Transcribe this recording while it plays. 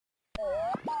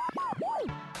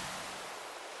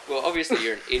Well, obviously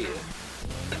you're an idiot.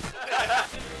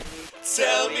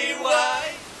 Tell me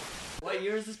why. What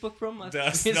year is this book from?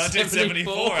 That's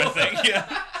 1974, I think. Yeah.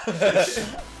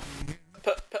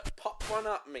 Pop one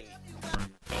up me.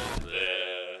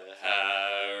 The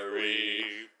Harry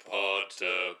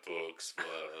Potter books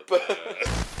were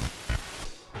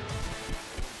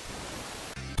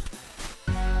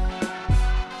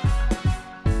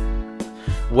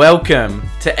Welcome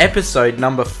to episode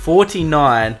number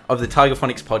 49 of the Tiger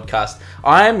Phonics podcast.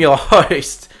 I am your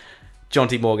host,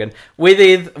 Jonty Morgan. With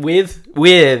that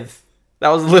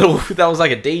was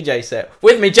like a DJ set.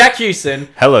 With me, Jack Hewson.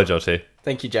 Hello, Jotty.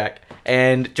 Thank you, Jack.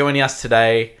 And joining us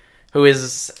today,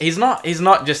 he's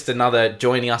not just another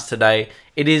joining us today.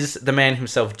 It is the man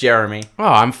himself, Jeremy. Oh,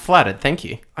 I'm flattered. Thank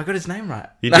you. I got his name right.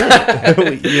 You did.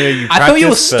 You I thought you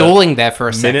were stalling there for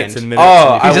a second. minutes and minutes.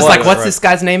 Oh, and I You're just was. like, what's this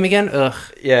guy's name again? Ugh.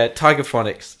 Yeah, Tiger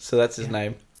Phonics. So that's his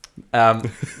name.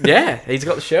 Yeah, he's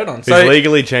got the shirt on. He's So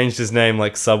legally changed his name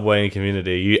like Subway and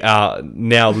Community. You are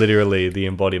now literally the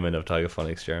embodiment of Tiger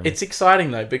Phonics, Jeremy. it's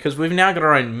exciting though because we've now got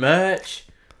our own merch.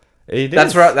 It That's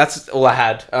is. right. That's all I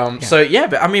had. So yeah,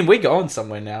 but I mean, we're going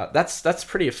somewhere now. That's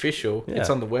pretty official. Yeah. It's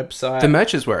on the website. The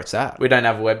merch is where it's at. We don't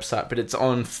have a website, but it's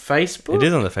on Facebook. It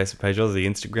is on the Facebook page or the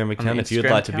Instagram account. If you'd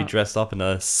Instagram like to be account. dressed up in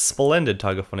a splendid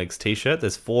Tiger Phonics t-shirt,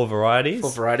 there's 4 varieties. For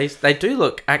varieties. They do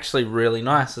look actually really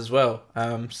nice as well.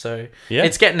 So Yeah.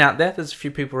 it's getting out there. There's a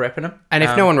few people repping them. And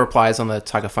if no one replies on the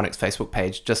Tiger Phonics Facebook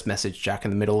page, just message Jack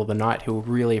in the middle of the night. He'll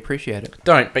really appreciate it.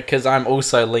 Don't, because I'm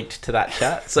also linked to that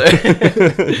chat. So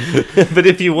But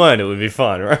if you weren't, it would be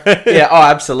fun, right? yeah, oh,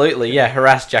 absolutely. Yeah,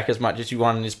 harass Jack as much as you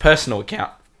want on his personal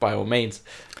account, by all means.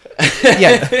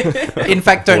 Yeah. In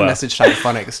fact, don't Wow. message Tiger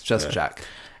Phonics, just Jack.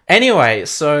 Anyway,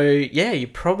 so yeah, you're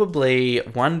probably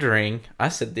wondering, I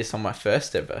said this on my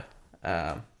first ever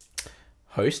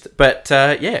host, but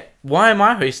yeah, why am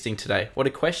I hosting today? What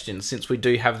a question, since we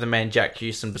do have the man Jack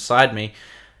Hewson beside me.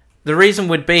 The reason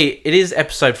would be, it is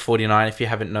episode 49 if you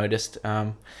haven't noticed,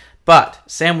 but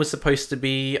Sam was supposed to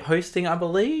be hosting, I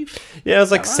believe. Yeah, it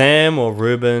was like Is that right? Sam or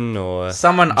Ruben or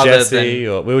Someone other Jesse,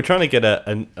 than- or we were trying to get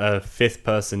a fifth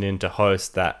person in to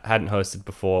host that hadn't hosted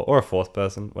before, or a fourth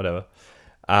person, whatever.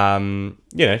 To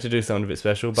do something a bit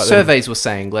special. But Surveys were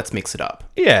saying, let's mix it up.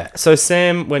 yeah, so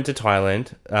Sam went to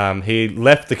Thailand. He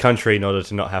left the country in order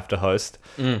to not have to host.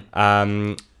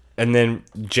 And then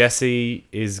Jesse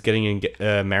is getting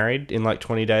married in like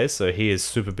 20 days, so he is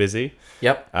super busy.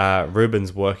 Yep,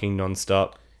 Ruben's working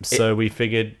non-stop. So we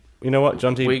figured, you know what,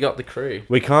 Jonty? we got the crew.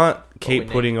 We can't we keep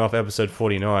need. putting off episode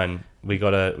 49. We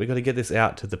gotta get this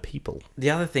out to the people. The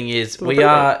other thing is, the we people.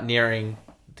 are nearing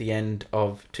the end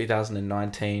of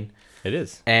 2019. It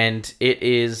is. And it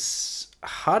is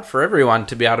hard for everyone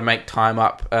to be able to make time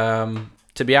up,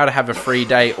 to be able to have a free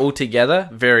day altogether.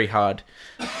 Very hard,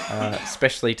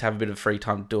 especially to have a bit of free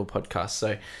time to do a podcast.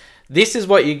 So this is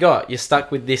what you got. You're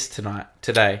stuck with this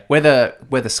today. We're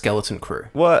the skeleton crew.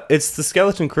 Well, it's the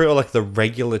skeleton crew or like the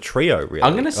regular trio, really.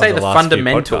 I'm gonna say of the last few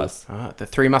fundamental. podcasts. The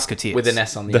Three Musketeers. With an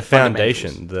S on the The end,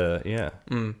 foundation.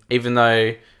 fundamentals. Even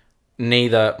though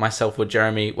neither myself or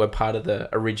Jeremy were part of the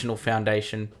original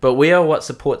foundation, but we are what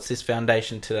supports this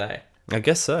foundation today. I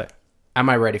guess so. Am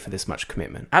I ready for this much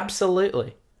commitment?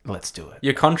 Absolutely. Let's do it.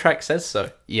 Your contract says so.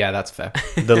 Yeah, that's fair.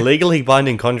 The legally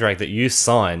binding contract that you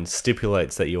signed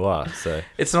stipulates that you are. So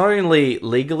It's not only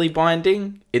legally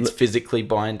binding, it's physically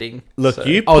binding. look, So-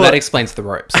 you Oh, put, that explains the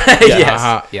ropes.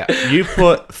 Yes. Yeah. you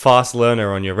put fast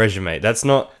learner on your resume. That's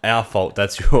not our fault.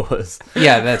 That's yours.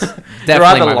 Yeah, that's You're definitely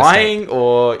either my mistake. lying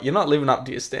or you're not living up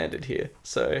to your standard here.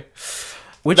 So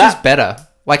Which That- is better?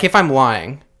 Like, if I'm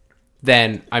lying,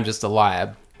 then I'm just a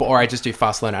liar. Or I just do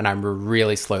fast learner and I'm a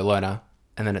really slow learner.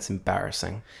 And then it's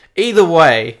embarrassing. either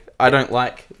way, I don't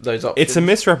like those options. It's a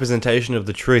misrepresentation of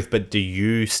the truth, but do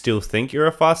you still think you're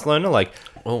a fast learner? Like,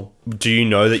 Oh. do you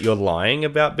know that you're lying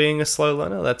about being a slow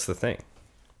learner? That's the thing.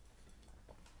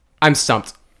 I'm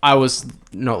stumped. I was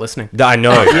not listening. I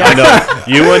know, I know.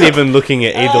 You weren't even looking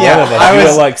at either Yeah, one of us. I You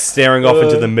was- were like staring off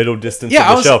into the middle distance Yeah, I of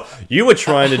the was- shelf. You were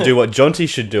trying to do what Jonty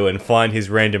should do and find his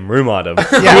random room item.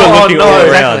 Yeah. You were Oh looking no, all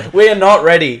around. we are not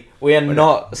ready. We are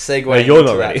not segueing. No, you're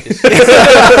not into ready.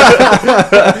 that.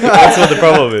 That's what the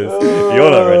problem is.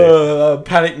 You're not ready.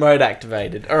 Panic mode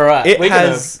activated. All right. It we're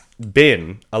has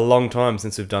been a long time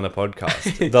since we've done a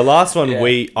podcast. The last one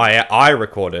Yeah. I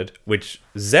recorded, which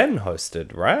Zen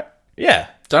hosted, right? Yeah.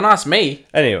 Don't ask me.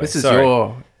 Anyway, This is sorry.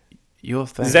 your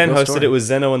thing. Zen your hosted story. it with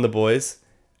Zeno and the boys.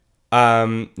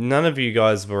 None of you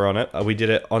guys were on it. We did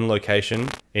it on location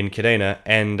in Kadena,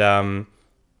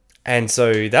 and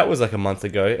so that was like a month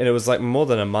ago, and it was like more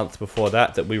than a month before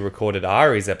that we recorded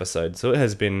Ari's episode. So it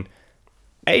has been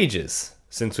ages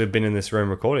since we've been in this room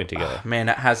recording together. Man,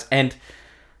 it has. And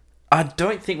I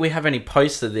don't think we have any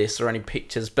posts of this or any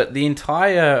pictures, but the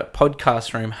entire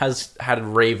podcast room has had a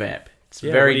revamp. It's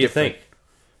Yeah, very what do you different. think?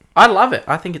 I love it.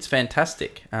 I think it's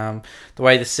fantastic. The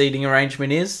way the seating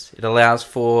arrangement is, it allows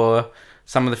for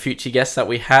some of the future guests that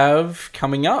we have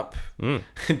coming up.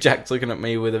 Jack's looking at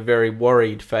me with a very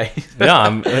worried face.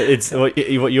 No, it's what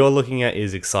you're looking at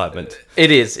is excitement.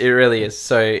 It is. It really is.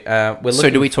 So we're looking So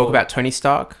do we talk for- about Tony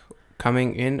Stark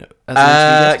coming in as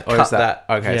an interview guest? Or cut is that?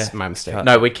 Okay, Yeah. it's my mistake. Cut.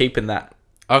 No, we're keeping that.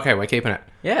 Okay, we're keeping it.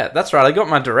 Yeah, that's right. I got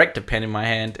my director pen in my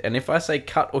hand, and if I say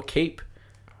cut or keep,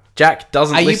 Jack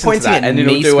doesn't Are you listen pointing to that, at and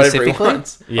it'll me do whatever he specifically?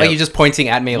 wants. Yeah. Are you just pointing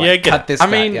at me like, Yeah, get cut it. this I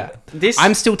back? mean, Yeah. this...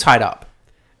 I'm still tied up.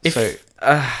 if, so-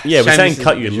 Yeah, we're Seamus saying is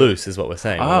cut you visual. loose is what we're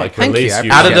saying. Oh, Like thank you. release I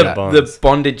you out of from the bonds.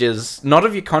 bondages, not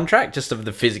of your contract, just of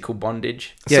the physical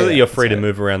bondage. so Yeah, that yeah, you're free to so-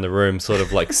 move around the room, sort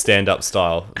of like stand-up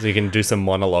style, so you can do some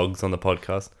monologues on the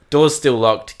podcast. Door's still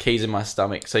locked, keys in my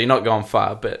stomach, so you're not going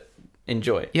far, but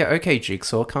enjoy. Yeah, okay,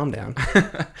 Jigsaw, calm down.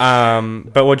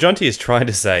 But what Jonty is trying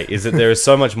to say is that there is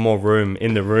so much more room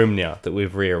in the room now that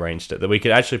we've rearranged it that we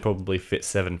could actually probably fit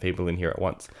 7 people in here at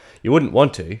once. You wouldn't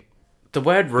want to. The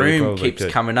word you room probably keeps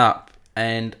could. coming up,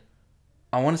 and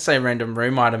I want to say random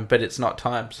room item, but it's not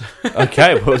time. So.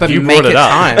 Okay, well, But you make brought it it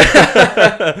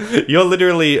up. time. You're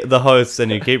literally the host and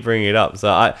you keep bringing it up. So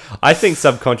I think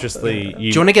subconsciously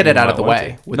you Do you want to get it out of the might want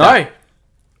way? to. Would No, that-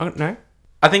 Oh, no?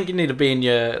 I think you need to be in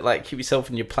your, like, keep yourself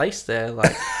in your place there.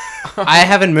 Like, I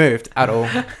haven't moved at all.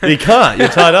 You can't. You're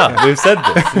tied up. We've said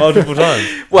this multiple times.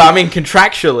 well, I mean,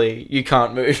 contractually, you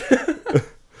can't move.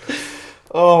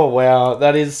 Oh, wow.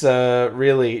 That is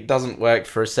really doesn't work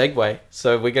for a segue.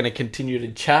 So we're going to continue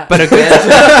to chat. But a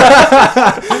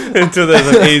good Until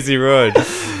there's an easy road.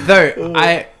 Though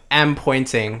I am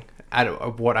pointing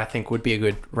at what I think would be a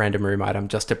good random room item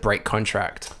just to break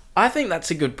contract. I think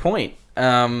that's a good point.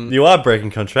 You are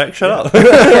breaking contract. Shut up.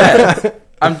 Yeah.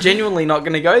 I'm genuinely not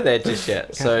going to go there just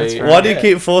yet. So that's fair. Why do you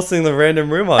keep forcing the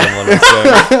random room item on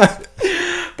us?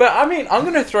 But I mean, I'm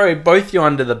going to throw both you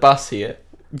under the bus here.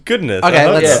 Goodness. Okay,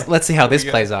 I hope yeah. let's see how this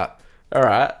plays out. All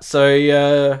right.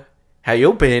 So how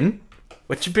you been?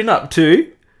 What you been up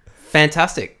to?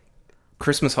 Fantastic.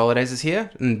 Christmas holidays is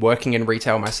here, and working in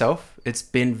retail myself, it's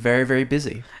been very, very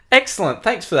busy. Excellent.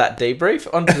 Thanks for that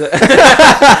debrief. On to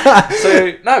the so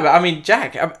no, but I mean,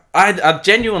 Jack, I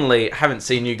genuinely haven't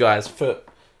seen you guys for.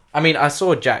 I mean, I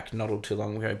saw Jack not all too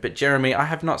long ago, but Jeremy, I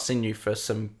have not seen you for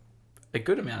a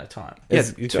good amount of time. It's,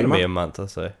 Yeah, it's 2 going to be months. a month or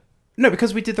so. No,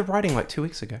 because we did the writing like 2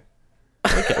 weeks ago.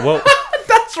 Okay, well,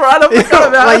 That's right. I forgot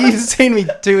about like it. you've seen me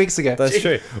 2 weeks ago. that's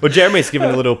true. Well, Jeremy's given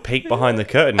a little peek behind the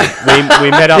curtain.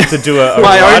 We met up to do a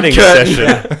My own writing curtain.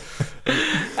 session.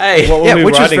 Hey, What were Yeah, we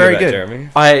which was writing very about, good.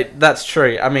 Jeremy? that's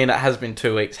true. I mean, it has been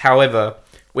 2 weeks. However,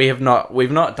 we've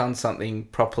not done something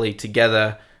properly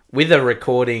together with a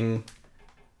recording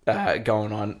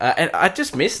going on, and I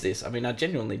just miss this. I mean, I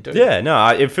genuinely do. Yeah, no,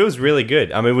 it feels really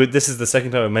good. I mean, this is the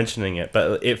second time we're mentioning it,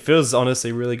 but it feels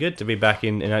honestly really good to be back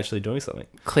in and actually doing something.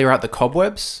 Clear out the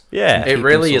cobwebs. Yeah, It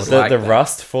really is the, like the that.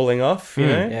 rust falling off, you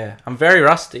know? Yeah, I'm very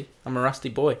rusty. I'm a rusty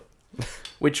boy.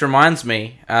 Which reminds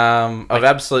me of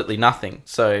absolutely nothing.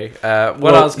 So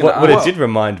what I was going to what ask... it did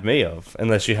remind me of,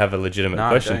 unless you have a legitimate No, I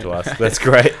question to don't. ask, that's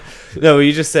great. No,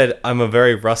 you just said I'm a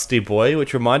very rusty boy,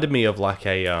 which reminded me of like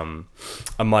a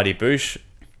Mighty Boosh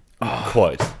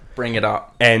quote. Bring it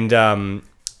up. And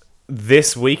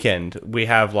this weekend we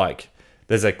have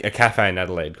there's a cafe in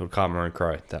Adelaide called Karma and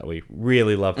Crow that we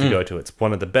really love to go to. It's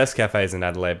one of the best cafes in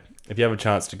Adelaide. If you have a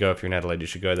chance to go, if you're in Adelaide, you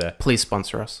should go there. Please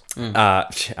sponsor us.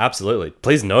 Absolutely.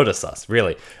 Please notice us,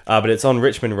 really. But it's on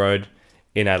Richmond Road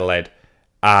in Adelaide.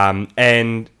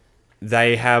 And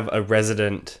they have a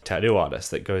resident tattoo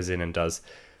artist that goes in and does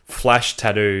flash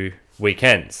tattoo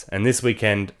weekends. And this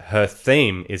weekend, her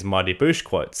theme is Mighty Boosh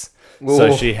quotes.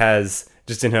 So Ooh. she has,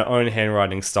 just in her own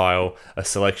handwriting style, a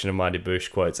selection of Mighty Boosh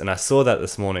quotes. And I saw that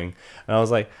this morning, and I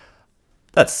was like,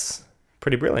 that's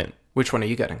pretty brilliant. Which one are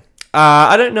you getting?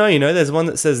 I don't know, there's one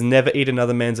that says never eat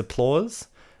another man's applause.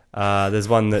 There's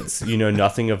one that's,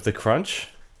 nothing of the crunch.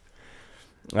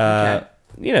 Okay.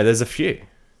 There's a few.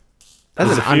 That's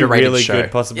There's an a few underrated really show.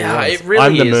 good possible Yeah, ones. it really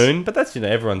I'm the is. moon, but that's,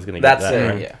 everyone's going to get That's that. it.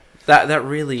 right? Yeah. That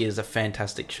really is a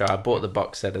fantastic show. I bought the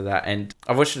box set of that, and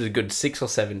I've watched it a good 6 or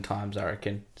 7 times. I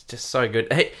reckon it's just so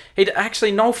good. Hey,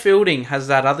 actually, Noel Fielding has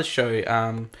that other show.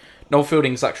 Noel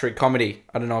Fielding's Luxury Comedy.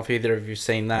 I don't know if either of you've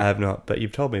seen that. I have not, but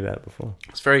you've told me about it before.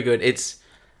 It's very good. It's,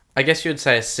 I guess you'd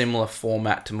say, a similar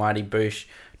format to Mighty Boosh.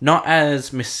 Not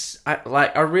as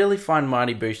I really find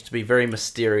Mighty Boosh to be very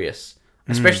mysterious,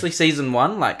 especially season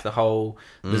 1, like the whole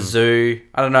the zoo.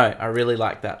 I don't know. I really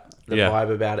like that the Yeah.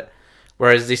 vibe about it.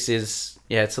 Whereas this is,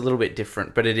 it's a little bit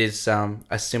different, but it is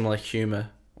a similar humor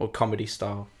or comedy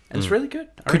style. And it's really good.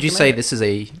 I Could you recommend say it. this is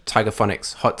a Tiger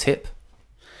Phonics hot tip?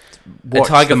 A Watch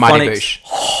Tiger the Mighty Phonics Boosh.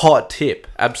 hot tip?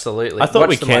 Absolutely. I thought Watch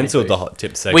we the Mighty cancelled the Boosh. hot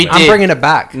tip segment. We I'm did. bringing it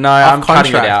back. No, Off I'm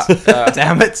cutting it contract. out.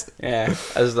 Damn it. Yeah,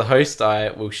 as the host,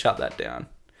 I will shut that down.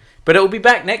 But it will be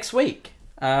back next week,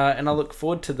 and I look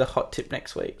forward to the hot tip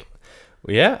next week.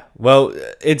 Yeah. Well,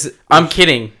 I'm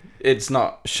kidding. It's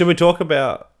not. should we talk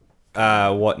about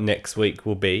what next week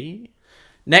will be?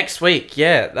 Next week,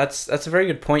 yeah, that's a very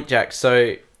good point, Jack.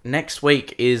 So next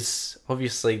week is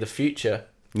obviously the future.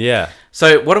 Yeah.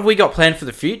 So what have we got planned for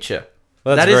the future?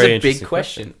 Well, That that's a is very a big interesting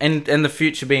question. And the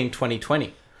future being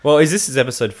 2020. Well, this is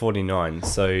episode 49,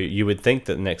 so you would think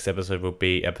that the next episode will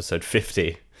be episode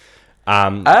 50.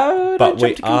 Don't jump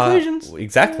to conclusions.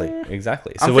 Exactly.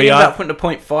 So I'm we thinking are. about putting a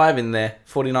 0.5 in there,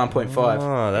 49.5.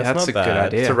 Oh, that's, That's not a good bad.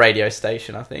 idea. It's a radio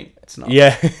station, I think. It's not.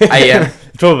 Yeah. AM.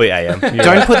 Probably AM. You're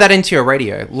Don't right. put that into your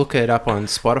radio. Look it up on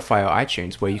Spotify or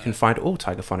iTunes, where you can find all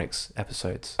Tiger Phonics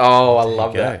episodes. Oh, I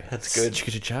love Go. that. That's good.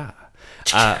 Chicka-cha-cha.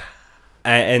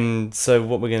 And so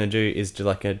what we're going to do is do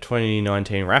like a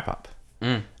 2019 wrap up.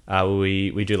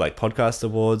 We do like podcast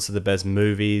awards for the best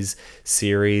movies,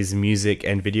 series, music,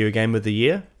 and video game of the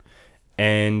year.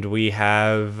 And we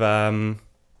have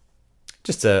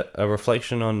just a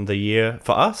reflection on the year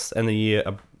for us and the year,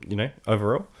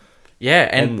 overall. Yeah,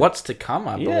 and And- what's to come,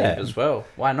 I believe, Yeah. as well.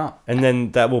 Why not? And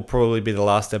then that will probably be the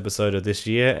last episode of this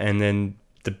year. And then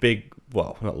the big,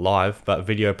 well, not live, but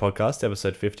video podcast,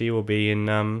 episode 50, will be in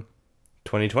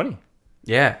 2020.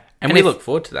 Yeah, and And we if- look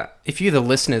forward to that. If you, the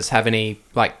listeners, have any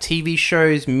like TV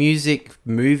shows, music,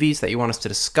 movies that you want us to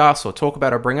discuss or talk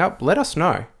about or bring up, let us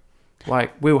know.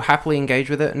 Like, we will happily engage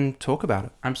with it and talk about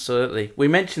it. Absolutely. We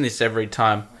mention this every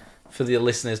time for the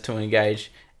listeners to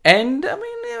engage. And, I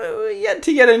mean, we're yet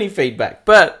to get any feedback.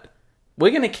 But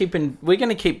we're going to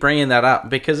keep bringing that up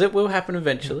because it will happen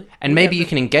eventually. And maybe you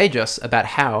can engage us about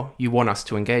how you want us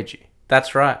to engage you.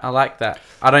 That's right. I like that.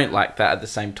 I don't like that at the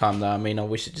same time, though. I mean, I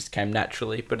wish it just came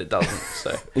naturally, but it doesn't.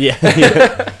 So Yeah.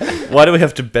 Why do we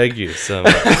have to beg you so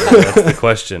much? That's the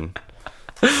question.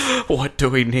 what do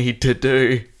we need to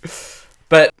do?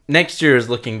 But next year is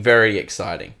looking very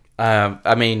exciting.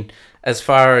 I mean, as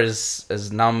far as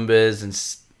numbers and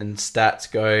stats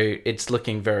go, it's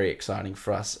looking very exciting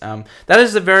for us. That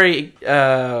is a very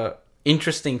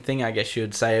interesting thing, I guess you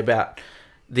would say, about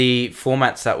the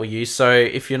formats that we use. So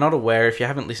if you're not aware, if you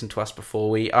haven't listened to us before,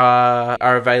 we are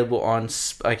available on...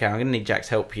 Okay, I'm going to need Jack's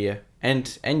help here.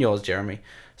 And yours, Jeremy.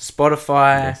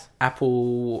 Spotify, Yes.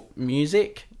 Apple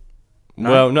Music. No?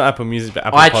 Well, not Apple Music, but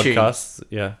Apple iTunes. Podcasts.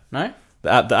 Yeah. No?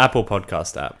 The Apple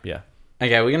Podcast app, yeah.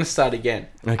 Okay, we're going to start again.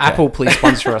 Okay. Apple, please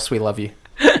sponsor us. We love you.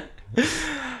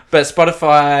 But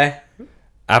Spotify,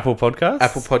 Apple Podcasts?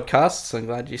 Apple Podcasts, I'm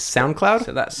glad you SoundCloud?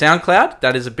 said that. SoundCloud,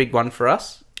 that is a big one for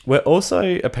us. We're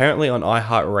also apparently on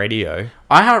iHeartRadio.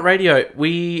 iHeartRadio,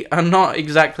 we are not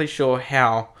exactly sure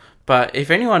how, but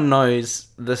if anyone knows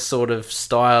the sort of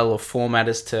style or format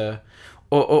as to,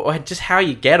 or just how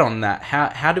you get on that,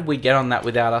 how did we get on that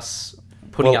without us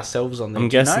putting Well, ourselves on there? I'm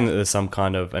Do you guessing know? that there's some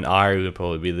kind of, and Ari would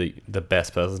probably be the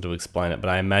best person to explain it, but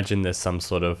I imagine there's some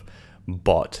sort of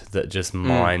bot that just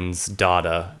mines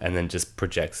data and then just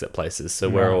projects at places. So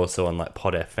we're also on like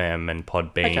Pod FM and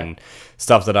Podbean, Okay.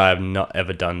 stuff that I have not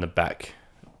ever done the back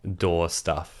door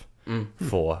stuff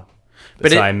for.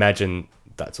 But so it- I imagine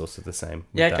that's also the same.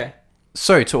 with Yeah, that. okay.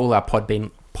 So, to all our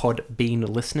Podbean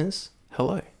listeners,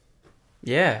 hello.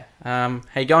 Yeah. How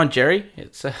you going, Jerry?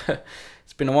 It's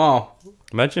been a while.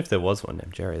 Imagine if there was one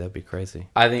named Jerry. That'd be crazy.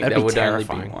 I think That'd there be would only be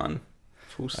terrifying. one.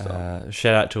 Full stop.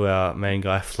 Shout out to our main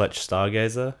guy, Fletch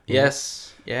Stargazer.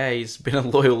 Yes. Yeah, he's been a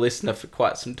loyal listener for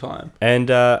quite some time. And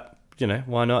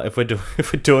why not? If we're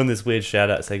doing this weird shout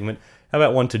out segment, how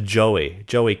about one to Joey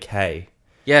K?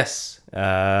 Yes.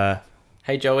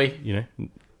 Hey, Joey.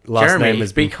 Last Jeremy, name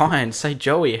has be been kind. Say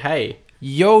Joey, hey.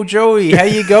 Yo, Joey, how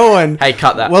you going? Hey,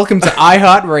 cut that. Welcome to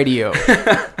iHeartRadio.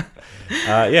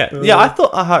 yeah. I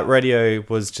thought iHeartRadio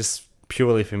was just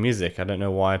purely for music. I don't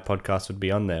know why podcast would be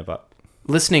on there, but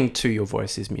Listening to your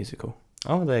voice is musical.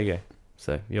 oh, there you go.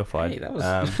 So you're fired. Hey, that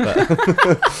was-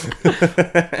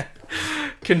 But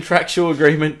Contractual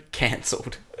agreement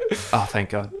cancelled. Oh, thank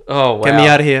God. Oh, wow. Get me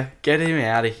out of here. Get him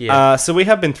out of here. so we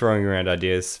have been throwing around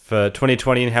ideas for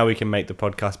 2020 and how we can make the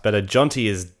podcast better. Jonty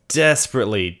is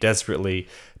desperately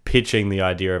pitching the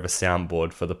idea of a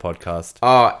soundboard for the podcast.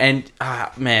 Oh, and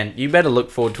man, you better look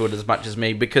forward to it as much as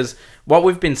me because what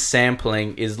we've been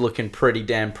sampling is looking pretty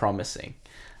damn promising.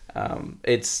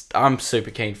 I'm super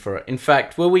keen for it. In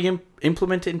fact, will we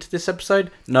implement it into this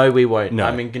episode? No, we won't. No.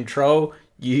 I'm in control.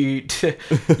 You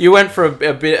you went for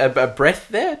a breath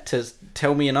there to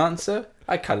tell me an answer.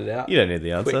 I cut it out. You don't need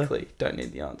the answer. Quickly. Don't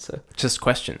need the answer. Just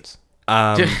questions.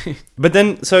 But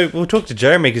then, so we'll talk to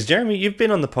Jeremy, because Jeremy, you've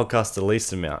been on the podcast the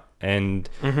least amount, and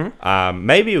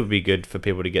maybe it would be good for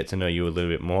people to get to know you a little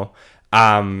bit more.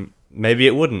 Maybe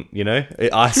it wouldn't, you know?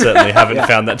 I certainly haven't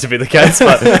found that to be the case.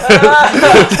 But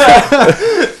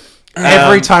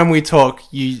Every time we talk,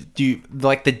 you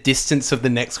like the distance of the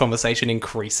next conversation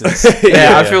increases.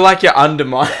 Yeah, I feel like you're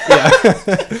undermined.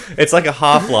 it's like a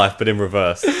Half-Life, but in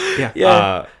reverse.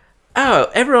 Yeah. Oh,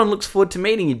 everyone looks forward to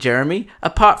meeting you, Jeremy.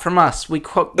 Apart from us, we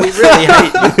really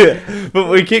hate you. But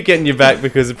we keep getting you back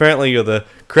because apparently you're the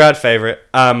crowd favorite.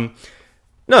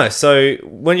 No, so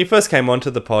when you first came onto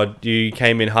the pod, you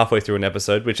came in halfway through an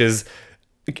episode, which is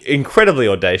incredibly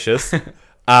audacious.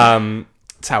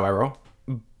 That's how I roll.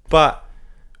 But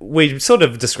we sort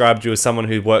of described you as someone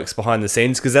who works behind the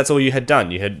scenes because that's all you had done.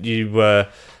 You were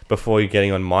before you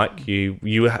getting on mic.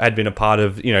 You had been a part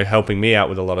of helping me out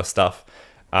with a lot of stuff.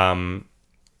 Do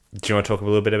you want to talk a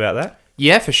little bit about that?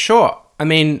 Yeah, for sure. I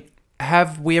mean,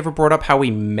 have we ever brought up how we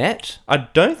met? I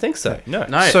don't think so. No.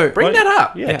 So bring that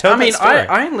up. Yeah, tell I mean, that story.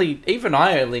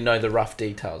 I only know the rough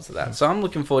details of that. So I'm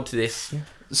looking forward to this.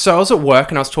 So I was at work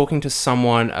and I was talking to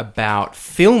someone about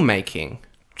filmmaking,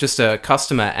 just a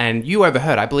customer, and you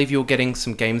overheard. I believe you were getting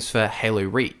some games for Halo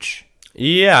Reach.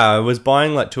 Yeah, I was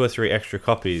buying like 2 or 3 extra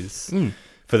copies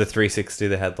for the 360.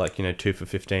 They had 2 for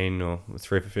 15 or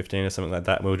 3 for 15 or something like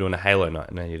that. We were doing a Halo night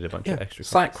and they needed a bunch of extra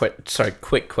copies.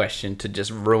 Quick question to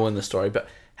just ruin the story, but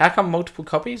how come multiple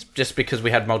copies? Just because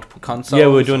we had multiple consoles? Yeah,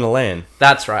 we were doing a LAN.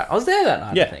 That's right. I was there that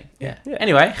night, Yeah. I think. Yeah.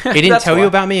 Anyway. He didn't tell you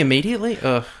about me immediately?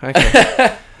 Ugh,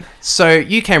 okay. So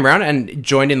you came around and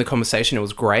joined in the conversation. It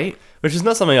was great. Which is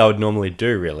not something I would normally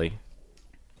do, really.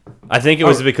 I think it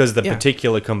was because the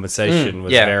particular conversation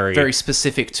was very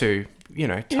specific to,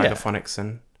 Tigerphonics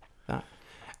and that.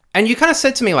 And you kind of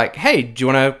said to me, like, hey, do you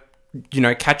want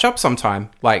to, catch up sometime?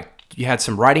 Like, you had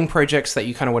some writing projects that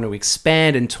you kind of want to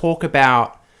expand and talk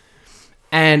about.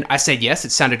 And I said yes,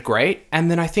 it sounded great.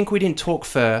 And then I think we didn't talk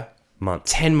for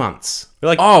months. 10 months. We're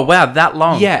like, oh, wow, that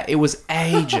long? Yeah, it was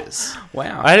ages.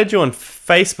 Wow. I added you on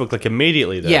Facebook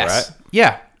immediately though, Yes. right?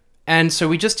 Yeah. And so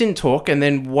we just didn't talk. And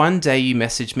then one day you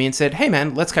messaged me and said, hey,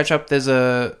 man, let's catch up. There's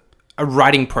a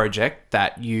writing project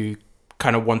that you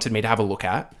kind of wanted me to have a look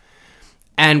at.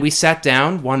 And we sat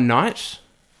down one night.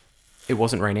 It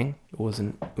wasn't raining. It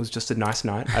was just a nice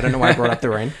night. I don't know why I brought up the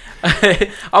rain.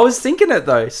 I was thinking it,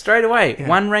 though, straight away. Yeah.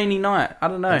 One rainy night. I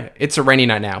don't know. It's a rainy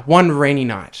night now. One rainy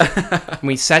night. And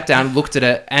we sat down, looked at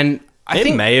it, and I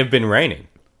think... It may have been raining.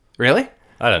 Really?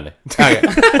 I don't know. Okay.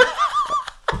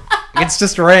 It's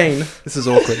just rain. This is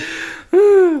awkward.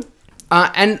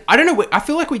 And I don't know. I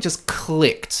feel like we just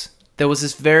clicked. There was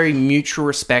this very mutual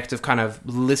respect of kind of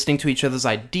listening to each other's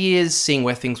ideas, seeing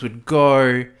where things would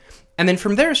go. And then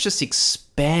from there, it's just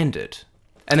expanded.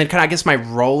 And then I guess my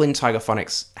role in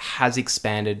Tigerphonics has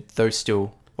expanded, though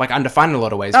still undefined in a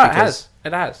lot of ways. No, because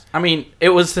it has. I mean, it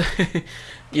was...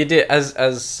 you did,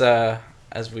 as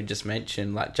we just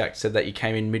mentioned, like Jack said, that you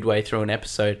came in midway through an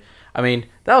episode. I mean,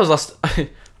 that was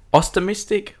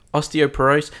optimistic,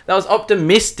 osteoporose. That was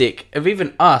optimistic of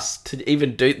even us to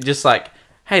even do just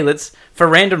hey, for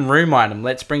random room item,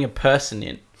 let's bring a person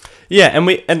in. Yeah,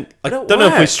 and I don't know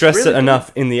if we stressed it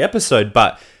enough in the episode,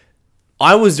 but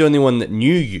I was the only one that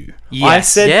knew you. Yes, I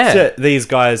said to these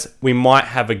guys, we might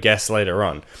have a guest later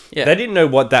on. Yeah. They didn't know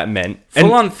what that meant.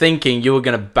 Full on thinking you were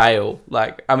going to bail.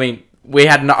 I mean, we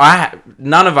had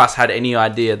none of us had any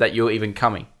idea that you were even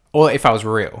coming. Or if I was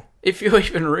real. If you're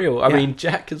even real. I mean,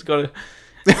 Jack has got a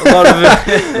lot of...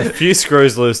 a few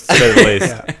screws loose, to say the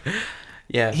least.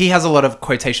 Yeah. He has a lot of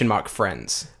quotation mark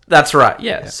friends. That's right,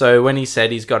 yeah. So when he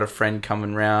said he's got a friend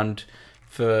coming round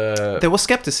for... There was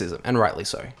skepticism, and rightly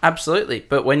so. Absolutely.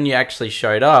 But when you actually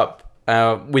showed up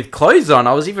with clothes on,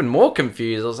 I was even more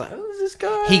confused. I was like, who's this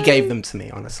guy? He gave them to me,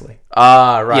 honestly.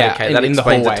 Ah, right, Yeah, okay. That in the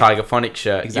explains the hallway. Tigerphonics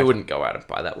shirt. Exactly. You wouldn't go out and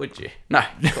buy that, would you? No,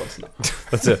 of course not.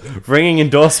 That's a ringing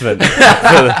endorsement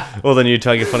for all the new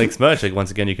Tigerphonics merch.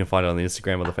 Once again, you can find it on the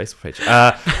Instagram or the Facebook page.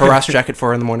 Harass jacket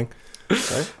 4 in the morning.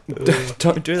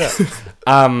 Don't do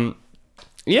that.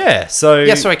 Yeah, so...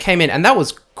 Yeah, so I came in, and that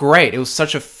was great. It was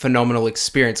such a phenomenal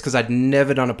experience, because I'd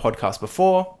never done a podcast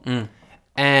before.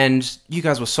 And you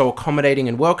guys were so accommodating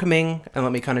and welcoming, and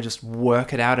let me kind of just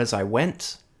work it out as I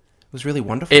went. It was really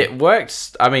wonderful. It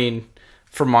worked, I mean,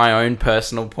 from my own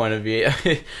personal point of view.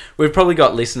 We've probably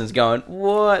got listeners going,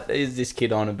 what is this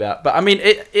kid on about? But I mean,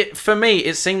 it for me,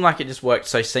 it seemed like it just worked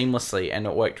so seamlessly, and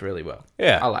it worked really well.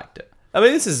 Yeah. I liked it. I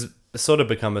mean, this has sort of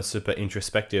become a super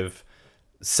introspective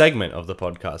segment of the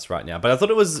podcast right now, but I thought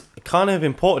it was kind of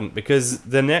important because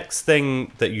the next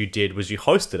thing that you did was you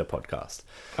hosted a podcast.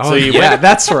 Oh, so you yeah,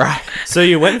 that's right. So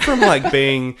you went from like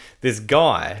being this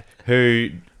guy who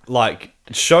like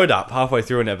showed up halfway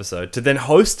through an episode to then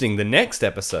hosting the next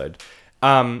episode.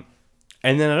 And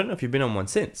then I don't know if you've been on one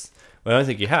since. Well, I don't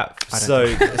think you have. So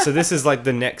this is like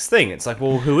the next thing. It's like,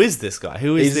 well, who is this guy?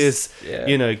 Who is this,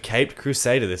 caped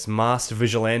crusader, this master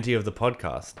vigilante of the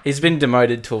podcast? He's been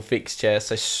demoted to a fixed chair,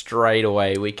 so straight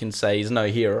away we can say he's no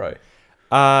hero.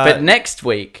 But next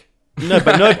week... No,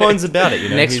 but no bones about it. You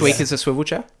know, Next week is a swivel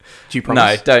chair? Do you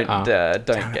promise? No,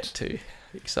 don't get too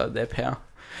excited there, pal.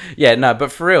 Yeah, no,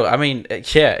 but for real, I mean,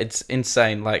 yeah, it's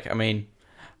insane. Like, I mean,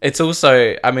 it's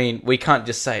also, I mean, we can't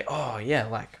just say, oh, yeah,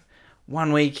 like,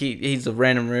 1 week he's a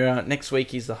random rumor, next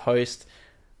week he's the host.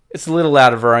 It's a little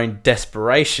out of our own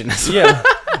desperation as well. Yeah.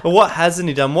 But what hasn't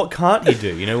he done? What can't he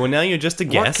do? You know, well, now you're just a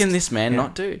guest. What can this man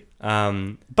not do?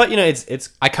 But, you know, it's...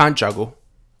 I can't juggle.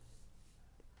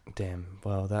 Damn,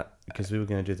 well, that... Because we were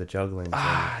going to do the juggling.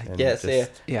 Yes,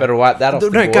 yeah. Better wipe that off the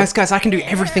board. Guys, I can do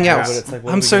everything else. But it's like,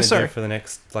 what I'm are we so gonna sorry. do for the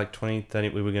next, like, 20, 30...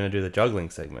 We were going to do the juggling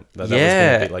segment. That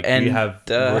Yeah, was gonna be, like, and, you have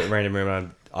random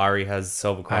rumor. Ari has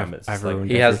Silver Crime. I've ruined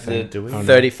He has the everything.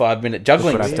 35-minute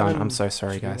juggling. Look what I've done. I'm so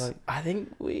sorry, guys. I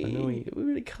think we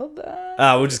already cut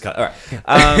that. We'll just cut. All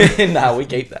right. No, we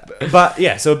keep that. But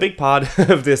yeah, so a big part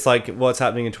of this, like what's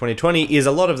happening in 2020, is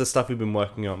a lot of the stuff we've been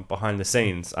working on behind the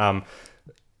scenes.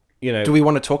 You know, Do we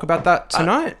want to talk about that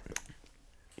tonight?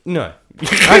 no.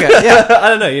 Okay, yeah. I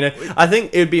don't know. You know, I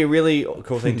think it would be a really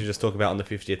cool thing to just talk about on the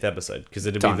 50th episode because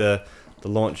it'd be the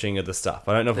launching of the stuff.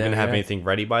 I don't know if we're going to have anything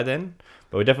ready by then,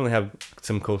 but we definitely have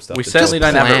some cool stuff. We certainly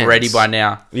don't have it ready by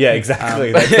now. Yeah,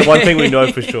 exactly. That's the one thing we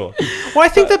know for sure. Well, I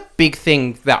think the big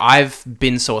thing that I've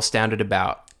been so astounded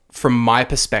about from my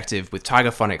perspective with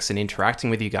Tiger Phonics and interacting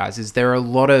with you guys is there are a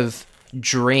lot of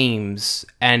dreams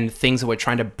and things that we're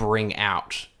trying to bring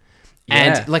out.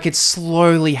 Yeah. And like it's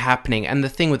slowly happening. And the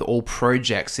thing with all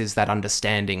projects is that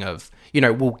understanding of, you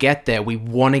know, we'll get there. We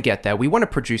want to get there. We want to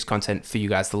produce content for you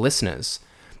guys, the listeners.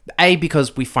 A,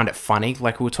 because we find it funny.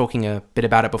 Like we were talking a bit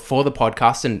about it before the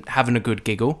podcast and having a good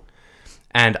giggle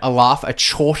and a laugh, a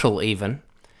chortle even.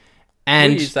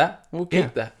 And We'll use that. We'll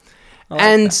keep that. I like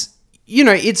and that. you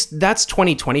know, that's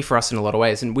 2020 for us in a lot of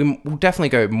ways. And we'll definitely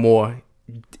go more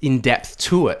in depth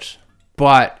to it.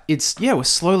 But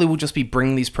we'll just be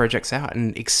bringing these projects out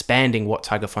and expanding what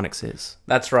Tiger Phonics is.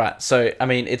 That's right. So, I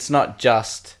mean, it's not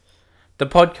just the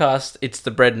podcast, it's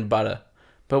the bread and butter.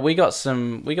 But we got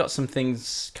some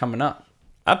things coming up.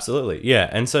 Absolutely, yeah.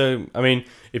 And so, I mean,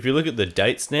 if you look at the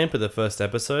date stamp of the first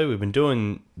episode, we've been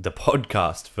doing the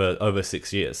podcast for over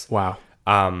 6 years. Wow.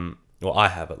 Well, I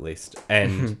have at least.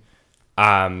 And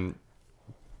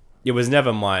it was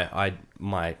never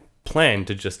my plan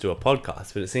to just do a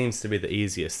podcast, but it seems to be the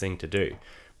easiest thing to do.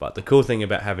 But the cool thing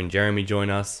about having Jeremy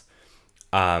join us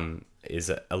is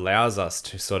it allows us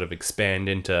to sort of expand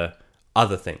into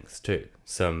other things too.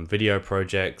 Some video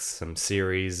projects, some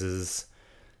series,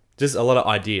 just a lot of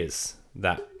ideas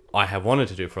that I have wanted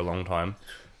to do for a long time,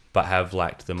 but have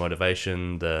lacked the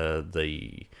motivation,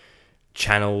 the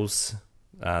channels,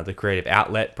 the creative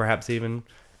outlet, perhaps even.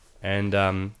 And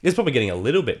it's probably getting a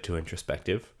little bit too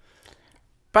introspective.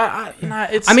 But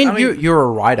you're a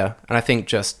writer, and I think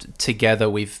just together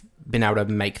we've been able to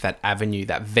make that avenue,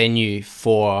 that venue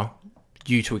for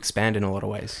you to expand in a lot of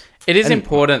ways. It is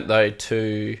important though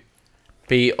to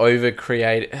be over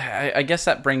creative. I guess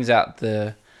that brings out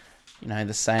the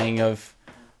saying of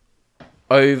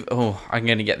I'm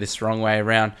going to get this the wrong way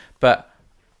around, but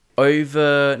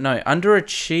underachieve.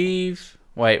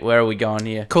 Wait, where are we going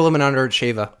here? Call him an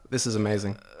underachiever. This is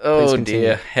amazing. Oh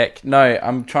dear, heck. No,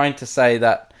 I'm trying to say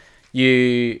that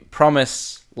you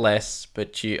promise less,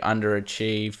 but you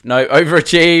underachieve. No,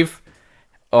 overachieve.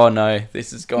 Oh no,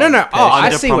 this is gone. No. Oh, I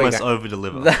see what you're Under-promise,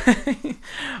 over-deliver.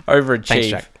 Overachieve. Thanks,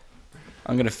 Jack.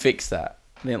 I'm going to fix that.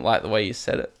 I didn't like the way you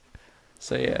said it.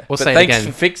 So yeah. We'll but say it thanks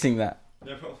again. for fixing that.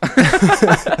 No problem.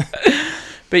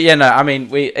 But yeah, no, I mean,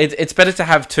 it's better to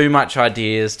have too much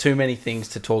ideas, too many things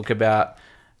to talk about,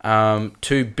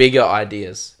 too bigger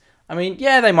ideas. I mean,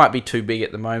 yeah, they might be too big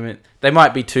at the moment. They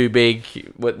might be too big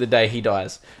the day he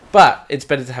dies. But it's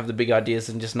better to have the big ideas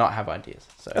than just not have ideas.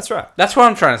 So That's right. that's what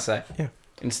I'm trying to say. Yeah.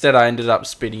 Instead, I ended up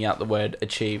spitting out the word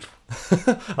achieve.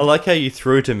 I like how you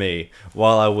threw to me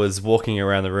while I was walking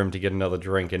around the room to get another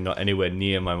drink and not anywhere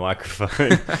near my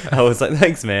microphone. I was like,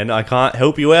 thanks, man. I can't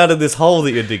help you out of this hole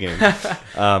that you're digging.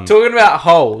 Talking about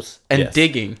holes and Yes.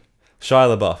 digging.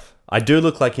 Shia LaBeouf. I do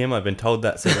look like him. I've been told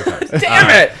that several times. Damn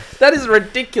it! That is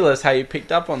ridiculous how you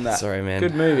picked up on that. Sorry, man.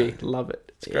 Good movie. Love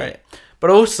it. It's great. But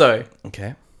also,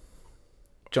 Okay.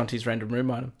 Jonty's random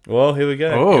room item. Well, here we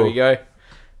go. Oh. Here we go.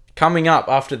 Coming up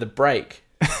after the break.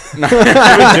 Should we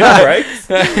do breaks?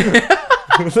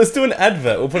 Let's do an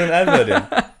advert. We'll put an advert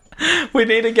in. We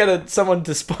need to get someone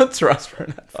to sponsor us for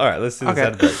an ad. All right, let's do this Okay,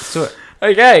 advert. let's do it.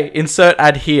 Okay, insert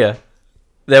ad here.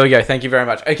 There we go. Thank you very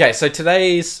much. Okay, so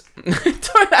today's...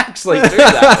 Don't actually do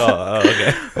that. Oh,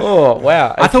 okay. Oh,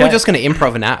 wow. I thought we okay. were just going to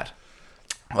improv an ad.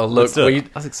 Oh, look, Let's do it. we, I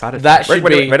was excited. that should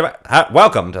be...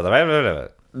 Welcome to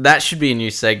the. That should be a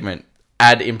new segment.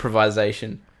 Ad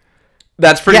improvisation.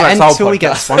 That's pretty yeah, much the whole until we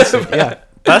get podcast. sponsored. Yeah.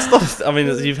 That's not. I mean,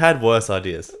 you've had worse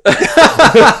ideas. That's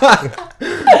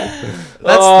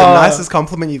the nicest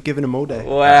compliment you've given him all day.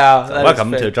 Wow. that is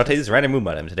Welcome to fair. Jonty's Random Room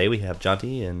Item. Today we have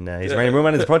Jonty, and his Random Room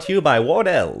Item is brought to you by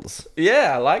Wardell's.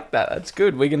 Yeah, I like that. That's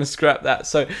good. We're going to scrap that.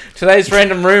 So today's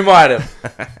random room item.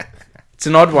 It's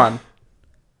an odd one.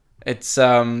 It's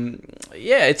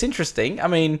it's interesting. I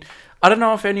mean, I don't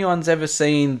know if anyone's ever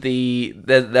seen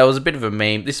there was a bit of a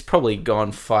meme. This is probably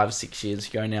gone 5-6 years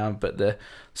ago now, but the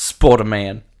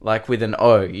Sporterman, like with an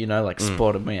O, like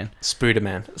Sporterman.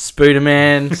 Spooderman.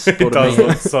 Spooderman, It does Sporterman.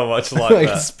 look so much like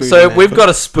that. So we've got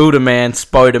a Spooderman,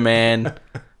 Spoderman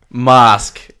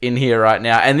mask in here right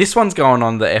now, and this one's going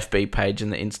on the FB page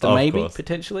and the Insta, Of maybe course.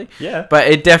 potentially. Yeah. But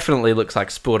it definitely looks like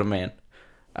Sporterman.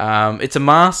 It's a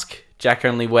mask. Jack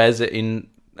only wears it in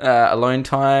alone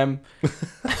time. I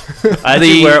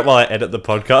actually wear it while I edit the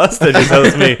podcast. It just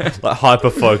helps me like hyper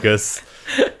focus.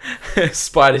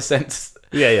 Spider sense.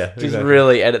 Yeah. Just exactly.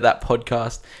 really edit that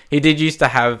podcast. He did used to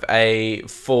have a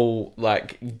full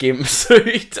like gimp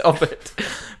suit of it,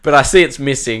 but I see it's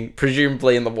missing,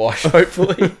 presumably in the wash.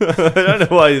 Hopefully, I don't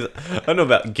know why. I don't know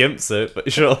about gimp suit, but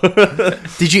sure.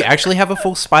 Did you actually have a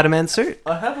full Spider-Man suit?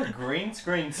 I have a green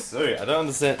screen suit. I don't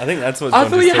understand. I think that's what. I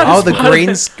thought you had Oh, the Spider-Man.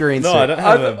 green screen No, suit. I don't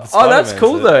have a. oh, that's Spider-Man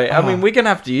cool suit. though. I mean, we're gonna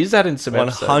have to use that in some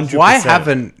episodes.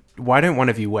 100%. Why don't one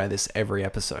of you wear this every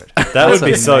episode? That would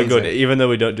be That's so amazing. good, even though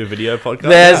we don't do video podcasts.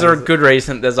 There's a good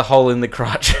reason. There's a hole in the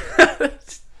crotch.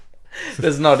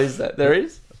 There's not, is there? There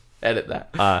is? Edit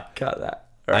that. Cut that.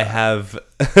 All I right. have.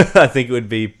 I think it would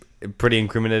be pretty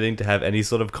incriminating to have any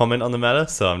sort of comment on the matter,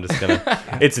 so I'm just gonna.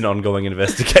 It's an ongoing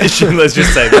investigation. Let's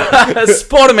just say that.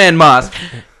 Spider-Man mask.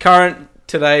 Current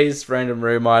today's random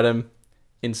room item.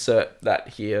 Insert that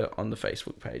here on the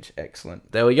Facebook page.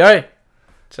 Excellent. There we go.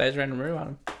 Today's random room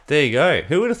item. There you go.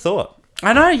 Who would have thought?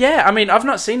 I know, yeah. I mean, I've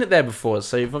not seen it there before,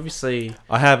 so you've obviously...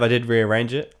 I have. I did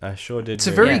rearrange it. I sure did. It's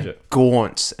a rearrange very it.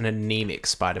 gaunt and anemic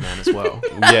Spider-Man as well.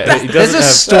 Yeah. It There's doesn't a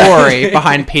have. story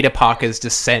behind Peter Parker's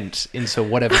descent into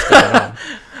whatever's going on.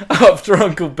 After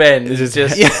Uncle Ben, It's it's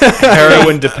just just...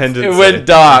 heroin dependency. It went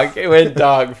dark. It went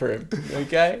dark for him.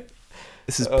 Okay?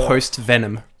 This is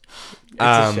post-Venom. It's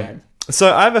a shame.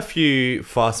 So I have a few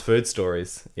fast food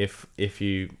stories. If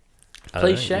you, I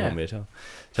don't Please know, share. You want me to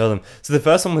tell them. So the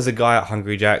first one was a guy at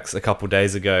Hungry Jack's a couple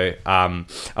days ago. I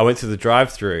went through the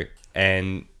drive-through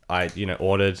and I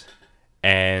ordered,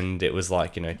 and it was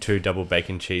like 2 double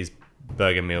bacon cheese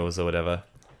burger meals or whatever,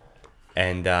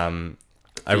 and I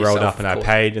rolled yourself, up and of I course.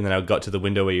 paid, and then I got to the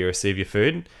window where you receive your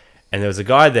food, and there was a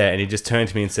guy there, and he just turned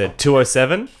to me and said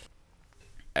 207.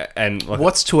 And like,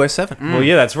 What's 207? well,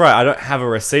 yeah, that's right. I don't have a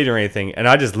receipt or anything. And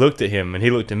I just looked at him, and he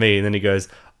looked at me, and then he goes,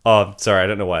 "Oh, sorry, I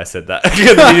don't know why I said that."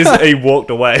 he walked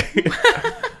away.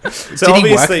 So Did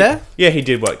he work obviously- there? Yeah, he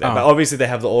did work there. Oh. But obviously, they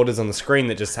have the orders on the screen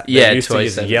that just Yeah, they're used to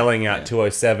just 207. yelling out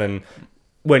 207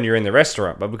 when you're in the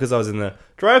restaurant. But because I was in the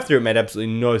drive-thru, it made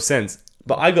absolutely no sense.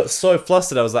 But I got so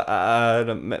flustered, I was like,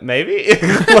 maybe?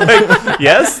 Like,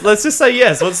 yes? Let's just say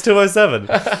yes. What's 207?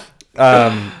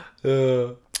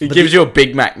 He gives you a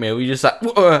Big Mac meal. You're just like,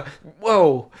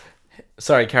 whoa.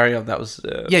 Sorry, carry on. That was...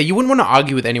 Yeah, you wouldn't want to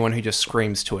argue with anyone who just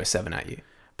screams 207 at you.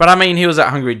 But I mean, he was at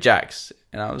Hungry Jack's,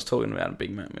 and I was talking about a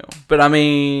Big Mac meal. But I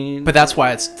mean... But that's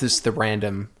why it's just the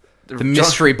random... The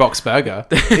mystery box burger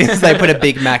is they put a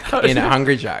Big Mac in at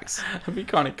Hungry Jack's. That'd be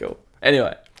kind of cool.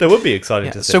 Anyway. That would be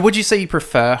exciting to see. So would you say you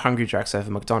prefer Hungry Jack's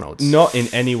over McDonald's? Not in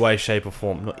any way, shape, or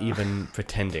form. Not even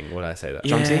pretending would I say that.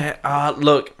 Yeah,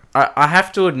 look, I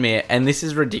have to admit, and this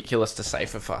is ridiculous to say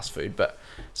for fast food, but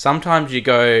sometimes you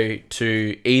go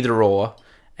to either or,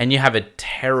 and you have a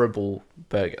terrible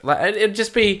burger. Like it'd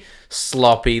just be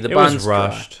sloppy. The It buns was dry.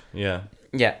 rushed. Yeah.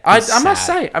 Yeah, I must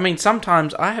sad. say. I mean,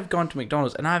 sometimes I have gone to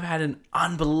McDonald's and I've had an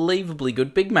unbelievably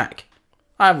good Big Mac.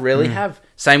 I really have.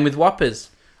 Same with Whoppers.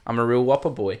 I'm a real Whopper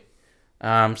boy.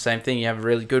 Same thing. You have a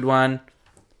really good one.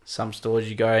 Some stores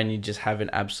you go and you just have an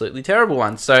absolutely terrible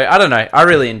one. So I don't know. I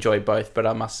really enjoy both, but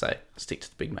I must say, stick to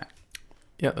the Big Mac.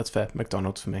 Yeah, that's fair.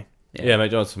 McDonald's for me. Yeah,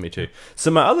 McDonald's for me too.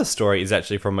 So my other story is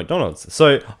actually from McDonald's.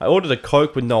 So I ordered a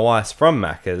Coke with no ice from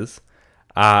Macca's,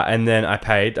 And then I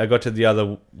paid. I got to the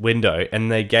other window,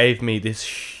 and they gave me this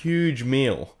huge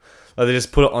meal. Like they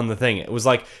just put it on the thing. It was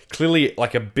like clearly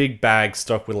like a big bag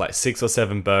stocked with like 6 or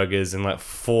 7 burgers and like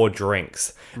 4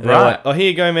 drinks. And they're Right. like, "Oh, here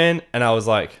you go, man." And I was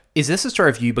like, Is this a story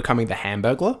of you becoming the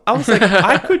Hamburglar? I was like,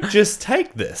 I could just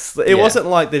take this. It Yeah. wasn't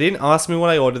like they didn't ask me what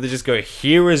I ordered. They just go,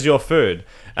 "Here is your food."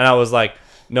 And I was like,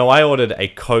 no, I ordered a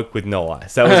Coke with no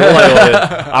ice. That was all I ordered.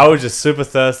 I was just super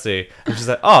thirsty. And she's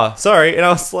like, "Oh, sorry." And I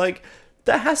was like,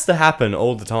 that has to happen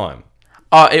all the time.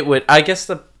 Oh, it would. I guess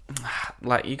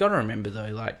like you got to remember though,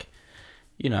 like,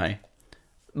 you know,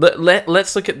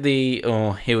 let's look at the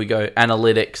here we go,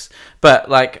 analytics. But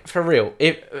like for real,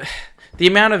 if the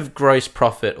amount of gross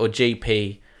profit or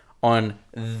GP on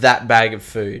that bag of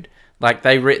food, like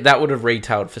that would have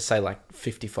retailed for say like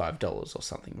 $55 or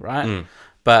something, right?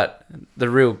 But the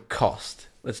real cost.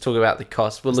 Let's talk about the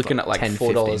cost. We're looking at like $10,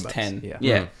 $4.10. $15.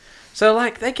 Yeah. So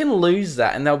like they can lose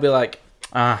that, and they'll be like,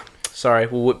 sorry,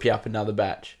 we'll whip you up another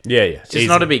batch. Yeah. It's just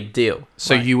not a big deal.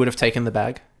 So Like, you would have taken the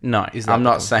bag? no, Is that I'm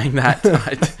not the- saying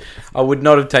that. I would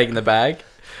not have taken the bag.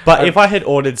 But if I had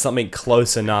ordered something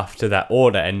close enough to that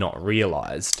order and not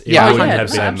realized, it Yeah, wouldn't yeah,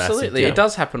 have been a massive absolutely. deal. It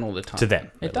does happen all the time. To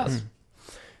them, It at does.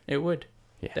 It would.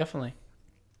 Yeah. Definitely.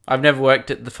 I've never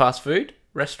worked at the fast food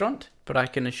restaurant, but I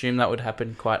can assume that would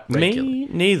happen quite regularly. Me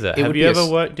neither. Have would you be a ever s-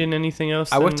 worked in anything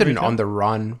else? I worked at than an retail? On The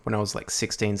Run when I was like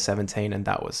 16, 17, and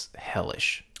that was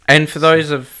hellish. And for those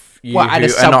of you Well, at who a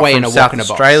are not Subway from and a South walk in a box.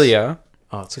 Australia,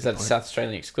 Oh, it's a because good that's point. South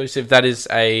Australian exclusive, that is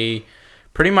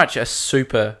pretty much a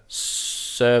super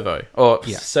servo. Or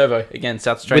Yeah. servo, again,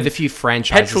 South Australian. With a few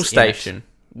franchises. petrol in it. station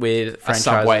with A franchises.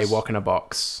 Subway, walk in a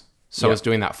box. So I Yeah. was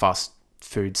doing that fast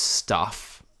food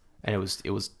stuff, and it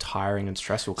was tiring and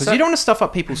stressful because So- you don't want to stuff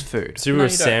up people's food. So you No, were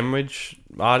a you don't. sandwich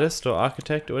artist or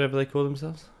architect or whatever they call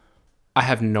themselves? I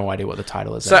have no idea what the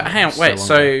title is. So anymore. hang on, It's wait. long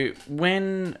ago.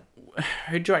 So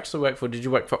who did you actually work for? Did you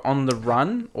work for On The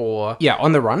Run, or Yeah,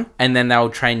 On The Run. and then they'll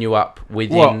train you up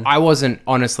within? Well, I wasn't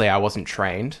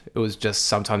trained. It was just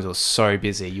sometimes it was so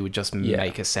busy you would just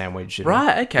make a sandwich. And,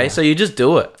 right. Okay. So you just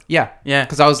do it. Yeah. Yeah.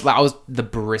 Because I was the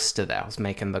barista there. I was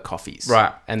making the coffees.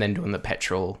 Right. And then doing the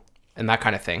petrol and that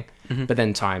kind of thing. But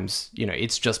then times,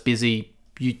 it's just busy.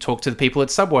 You talk to the people at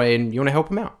Subway and you want to help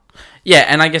them out. Yeah,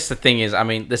 and I guess the thing is, I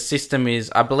mean, the system is,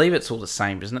 I believe it's all the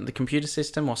same, isn't it? The computer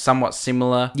system, or somewhat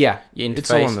similar. Yeah. Your It's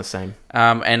all interface. on the same.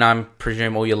 And I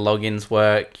presume all your logins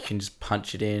work. You can just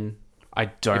punch it in. I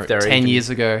don't. they're 10 even- years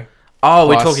ago. Oh,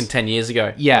 we're Plus- talking 10 years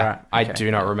ago. Yeah. Right, I okay.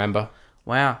 do not remember.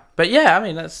 Wow. But yeah, I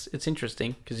mean, it's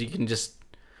interesting because you can just,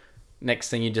 next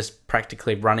thing you're just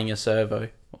practically running a servo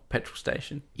or petrol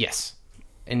station. Yes.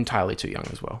 Entirely too young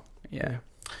as well. Yeah.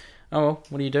 Oh, well,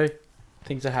 what do you do?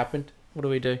 Things have happened. What do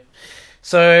we do?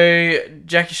 So,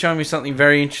 Jackie's showing me something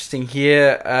very interesting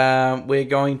here. We're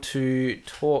going to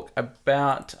talk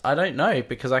about, I don't know,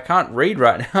 because I can't read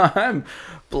right now. I'm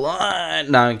blind.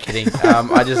 No, I'm kidding.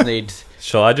 I just need...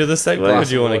 Shall I do the segue or Glass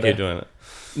do you of want to water. keep doing it?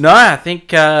 No, I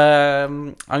think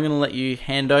I'm going to let you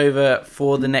hand over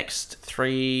for the next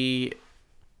 3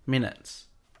 minutes.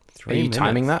 Are you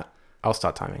timing that? I'll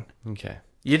start timing. Okay.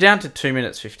 You're down to 2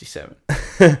 minutes 57.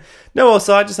 No,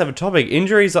 also, I just have a topic.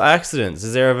 Injuries or accidents.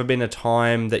 Has there ever been a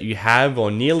time that you have or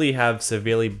nearly have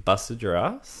severely busted your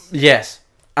ass? Yes.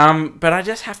 But I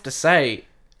just have to say,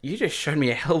 you just showed me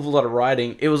a hell of a lot of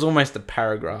writing. It was almost a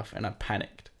paragraph, and I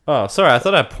panicked. Oh, sorry. I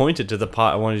thought I pointed to the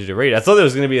part I wanted you to read. I thought there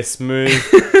was going to be a smooth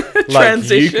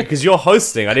Transition. because you're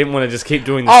hosting. I didn't want to just keep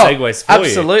doing the Oh, segues for you.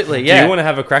 absolutely, Do yeah. you want to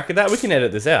have a crack at that? We can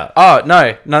edit this out. Oh,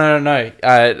 no.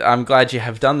 I'm glad you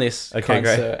have done this, Okay, kind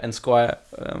great. sir and squire.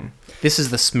 This is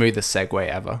the smoothest segue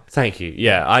ever. Thank you.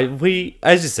 Yeah, we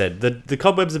as you said, the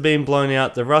cobwebs are being blown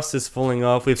out. The rust is falling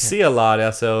off. We've CLR'd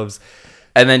ourselves.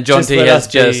 And then John Just T let has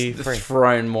us be just free.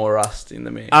 thrown more rust in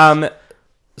the mix.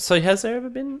 So has there ever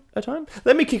been a time?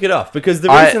 Let me kick it off because the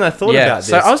reason I thought about this.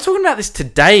 So I was talking about this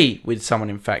today with someone,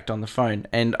 in fact, on the phone,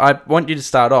 and I want you to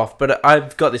start off, but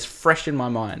I've got this fresh in my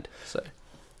mind. So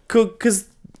Because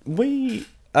we,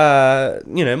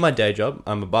 my day job,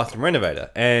 I'm a bathroom renovator,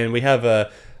 and we have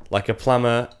a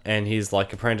plumber and his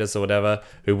apprentice or whatever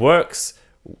who works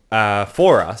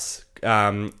for us,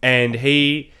 and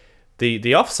he, the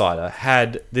offsider,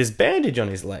 had this bandage on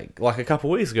his leg a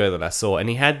couple of weeks ago that I saw, and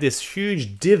he had this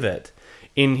huge divot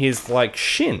in his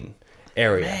shin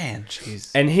area. man,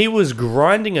 And he was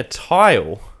grinding a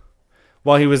tile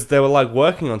while they were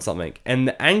working on something, and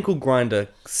the ankle grinder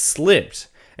slipped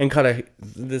and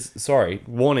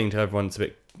warning to everyone, it's a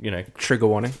bit, Trigger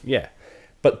warning. yeah,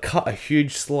 but cut a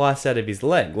huge slice out of his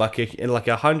leg, like a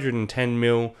 110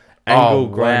 mil angle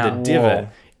grinder wow. divot Whoa.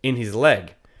 in his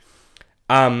leg.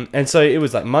 And so it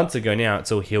was months ago now,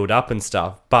 it's all healed up and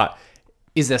stuff, but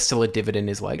Is there still a divot in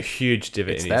his leg? Huge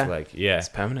divot It's in his there. leg. Yeah. It's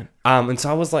permanent. And so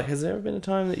I was like, has there ever been a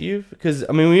time that you've... Because,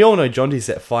 I mean, we all know Jonty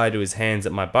set fire to his hands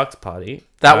at my Bucks party.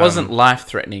 That wasn't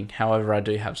life-threatening. However, I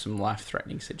do have some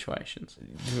life-threatening situations.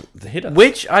 The hitter.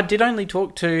 Which I did only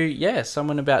talk to,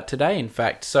 someone about today, in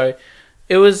fact. So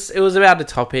it was about a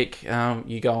topic.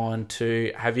 You go on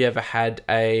to, have you ever had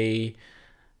a...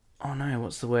 Oh, no,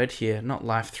 what's the word here? Not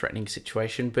life-threatening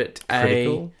situation, but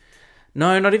Critical?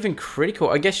 No, not even critical.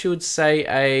 I guess you would say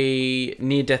a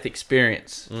near-death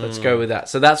experience. Let's go with that.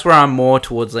 So that's where I'm more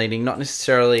towards leaning, not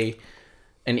necessarily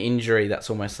an injury that's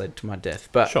almost led to my death.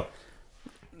 But Sure.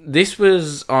 this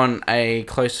was on a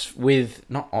close with,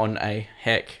 not on a,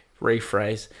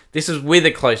 rephrase. This is with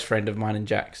a close friend of mine and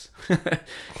Jack's.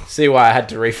 See why I had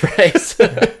to rephrase.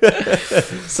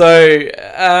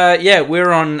 So,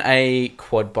 we're on a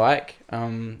quad bike.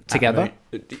 Together?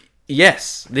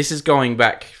 Yes. This is going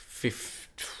back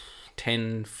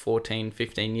 10, 14,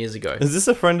 15 years ago. Is this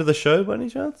a friend of the show by any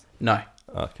chance? No.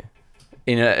 Okay.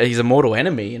 He's a mortal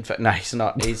enemy. In fact, no, he's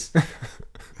not. He's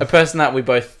a person that we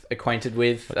both acquainted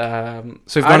with. So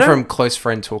we've gone from close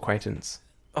friend to acquaintance.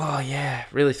 Oh, yeah.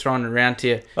 Really throwing it around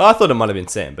here. Oh, I thought it might have been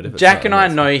Sam, but if it's Jack not, and I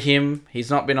that's know him.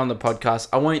 He's not been on the podcast.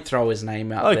 I won't throw his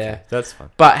name out fine. there. Okay, that's fine.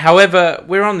 But however,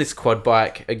 we're on this quad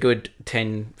bike a good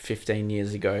 10, 15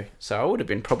 years ago. So I would have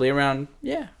been probably around,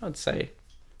 I'd say,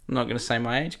 I'm not going to say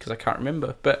my age because I can't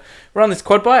remember. But we're on this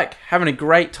quad bike, having a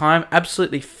great time,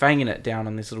 absolutely fanging it down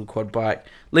on this little quad bike.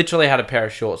 Literally had a pair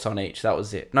of shorts on each. That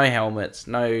was it. No helmets,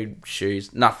 no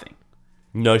shoes, nothing.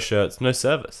 No shirts, no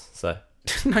service. So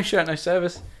No shirt, no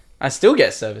service. I still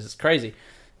get service. It's crazy.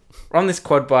 We're on this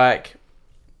quad bike,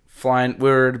 flying.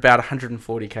 We're at about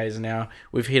 140 k's an hour.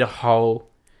 We've hit a hole,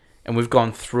 and we've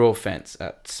gone through a fence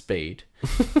at speed.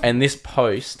 And this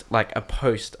post, like a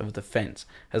post of the fence,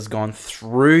 has gone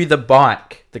through the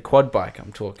bike, the quad bike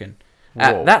I'm talking. Whoa.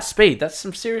 At that speed, that's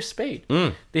some serious speed.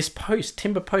 Mm. This post,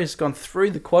 timber post, has gone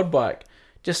through the quad bike,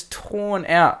 just torn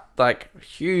out like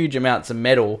huge amounts of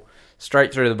metal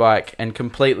straight through the bike and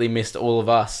completely missed all of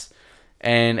us.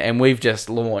 And we've just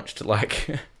launched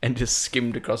and just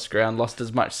skimmed across the ground, lost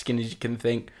as much skin as you can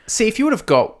think. See, if you would have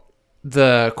got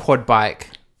the quad bike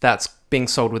that's being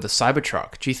sold with a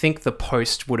Cybertruck, do you think the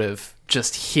post would have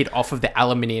just hit off of the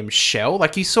aluminium shell?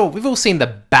 Like we've all seen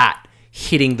the bat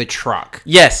hitting the truck.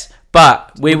 Yes,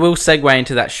 but we will segue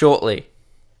into that shortly.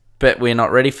 But we're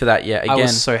not ready for that yet. Again, I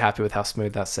was so happy with how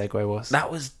smooth that segue was.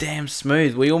 that was damn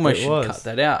smooth. We almost It should was. cut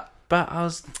that out. But I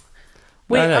was...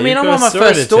 Wait, No, I mean, you've I'm got on a my story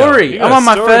first to tell. story. You've got I'm a on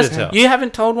my story first... to tell. You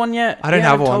haven't told one yet? I don't You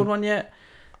have haven't one. told one yet?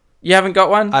 You haven't got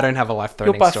one? I don't have a You're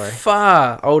life-threatening by story.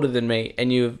 far older than me,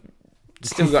 and you've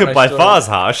still got no by story. far's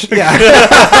harsh. Yeah.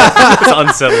 It's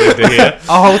unsettling to hear.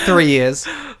 A whole 3 years.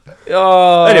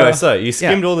 Oh. Anyway, so you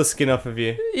skimmed all the skin off of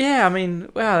you. Yeah, I mean,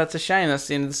 wow, that's a shame. That's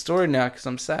the end of the story now because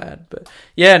I'm sad. But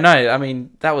yeah, no, I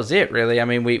mean, that was it, really. I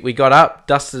mean, we got up,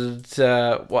 dusted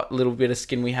what little bit of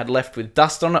skin we had left with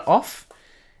dust on it off,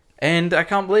 and I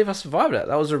can't believe I survived it.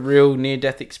 That was a real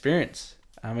near-death experience.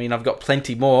 I mean, I've got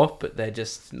plenty more, but they're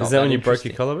just not Is that when you broke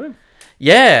interesting. your collarbone?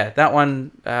 Yeah, that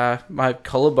one, my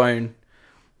collarbone,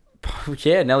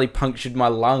 nearly punctured my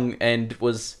lung and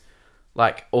was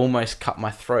like almost cut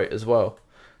my throat as well.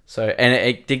 So, and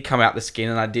it did come out the skin,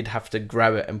 and I did have to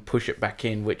grab it and push it back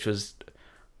in, which was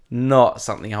not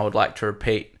something I would like to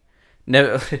repeat.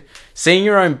 Never seeing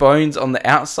your own bones on the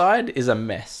outside is a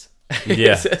mess.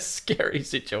 Yeah. It's a scary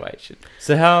situation.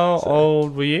 So how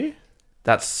old were you?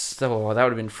 That would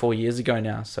have been 4 years ago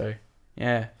now. So,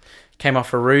 yeah, came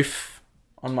off a roof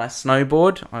on my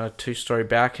snowboard on a 2-story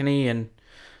balcony and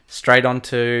straight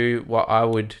onto what I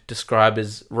would describe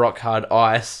as rock hard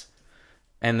ice.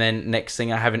 And then next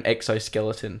thing I have an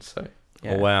exoskeleton. So,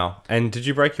 yeah. Oh, wow. And did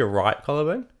you break your right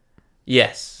collarbone?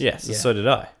 Yes. Yes, Yeah. so did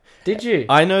I. Did you?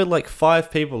 I know like 5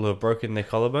 people who have broken their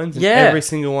collarbones, and Yeah. every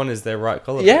single one is their right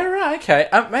collarbone. Yeah, right. Okay.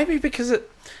 Maybe because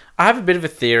I have a bit of a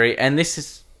theory, and this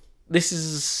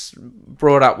is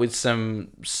brought up with some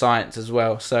science as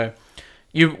well. So,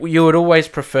 you would always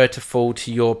prefer to fall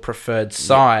to your preferred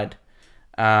side.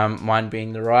 Mine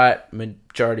being the right.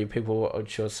 Majority of people would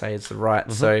sure say it's the right.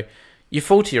 Mm-hmm. So, you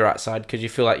fall to your right side because you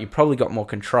feel like you probably got more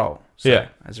control. So, Yeah.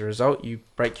 as a result, you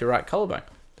break your right collarbone.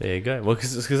 There you go. Well,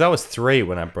 because I was 3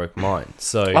 when I broke mine,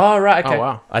 so Oh, right. Okay. Oh,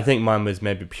 wow. I think mine was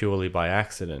maybe purely by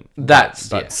accident. That's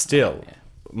but yeah. still, Yeah.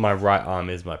 my right arm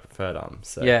is my preferred arm.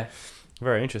 So Yeah.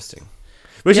 very interesting.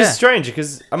 Which Yeah. is strange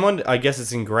because I guess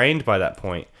it's ingrained by that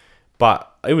point,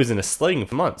 but it was in a sling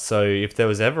for months. So if there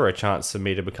was ever a chance for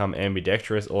me to become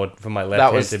ambidextrous or for my left That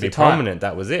hand was to the be time. prominent,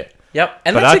 that was it. Yep.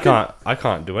 And But that's I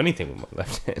can't do anything with my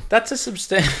left hand. That's a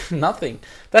substantial nothing.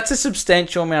 That's a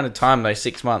substantial amount of time though.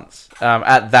 6 months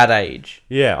at that age.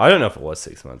 Yeah, I don't know if it was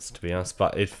 6 months to be honest,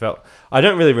 but it felt. I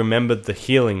don't really remember the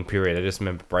healing period. I just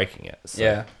remember breaking it. So.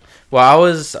 Yeah. Well, I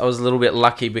was a little bit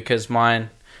lucky because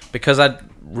I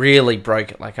really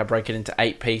broke it. Like I broke it into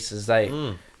 8 pieces. They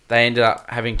ended up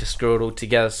having to screw it all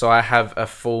together. So I have a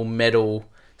full metal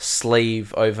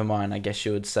sleeve over mine, I guess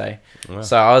you would say. Wow.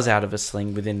 So I was out of a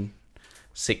sling within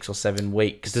 6 or 7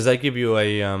 weeks. Does that give you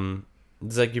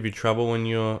Does that give you trouble when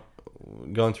you're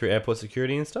going through airport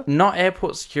security and stuff? Not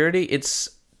airport security. It's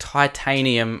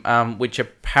titanium, which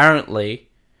apparently,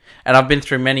 and I've been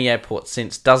through many airports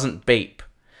since, doesn't beep.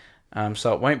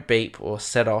 So it won't beep or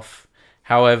set off.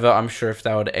 However, I'm sure if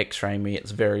they were to X-ray me,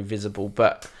 it's very visible.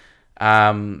 But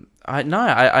I know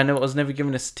I was never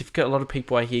given a certificate. A lot of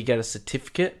people I hear get a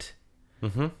certificate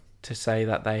to say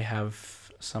that they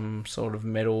have some sort of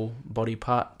metal body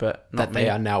part, but not That they me.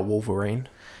 are now Wolverine.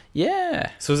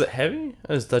 Yeah, So is it heavy?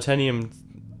 Is titanium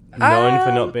known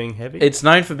for not being heavy? it's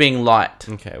known for being light.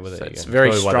 Okay, well there So you it's go. very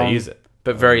Probably why strong, they use it.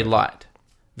 but very light,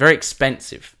 very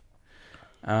expensive.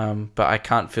 But I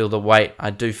can't feel the weight. I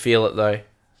do feel it though,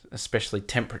 especially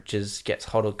temperatures gets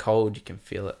hot or cold. You can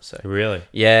feel it. So Really?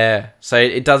 yeah, so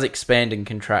it does expand and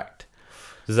contract.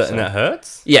 Does that and that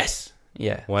hurts? Yes,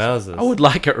 yeah. Wowzers. I would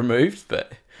like it removed,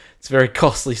 but it's very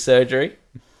costly surgery.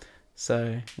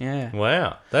 So yeah.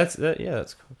 Wow, that's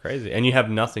crazy. And you have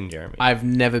nothing, Jeremy. I've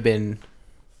never been.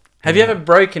 Have you ever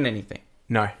broken anything?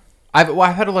 No. I've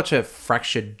had a lot of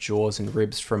fractured jaws and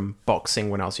ribs from boxing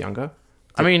when I was younger.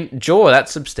 I mean, jaw.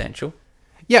 That's substantial.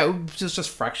 Yeah, it was just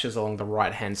fractures along the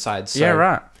right hand side. So, Yeah,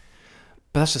 right.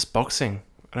 But that's just boxing.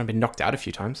 And I've been knocked out a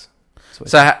few times.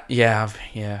 So I've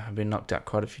been knocked out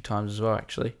quite a few times as well.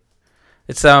 Actually,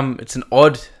 it's an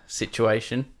odd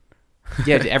situation.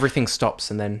 Yeah, everything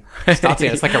stops and then starts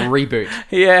again. It's like a reboot.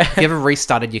 Yeah, Have you ever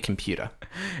restarted your computer?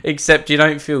 except you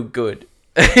don't feel good.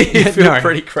 You feel No.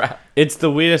 pretty crap. It's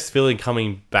the weirdest feeling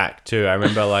coming back too. I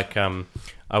remember like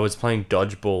I was playing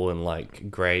dodgeball in like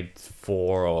grade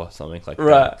 4 or something like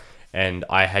Right. that, and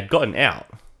I had gotten out,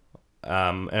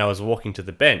 and I was walking to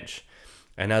the bench,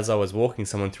 and as I was walking,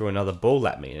 someone threw another ball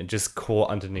at me, and it just caught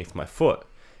underneath my foot,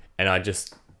 and I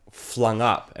just flung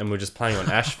up, and we're just playing on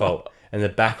asphalt, and the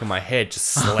back of my head just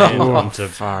slammed onto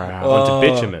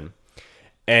bitumen,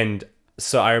 and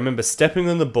so I remember stepping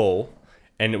on the ball.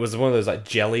 And it was one of those like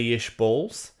jelly-ish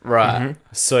balls. Right.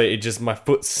 So it just, my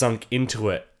foot sunk into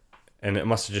it and it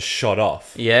must have just shot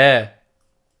off. Yeah.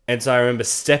 And so I remember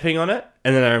stepping on it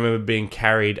and then I remember being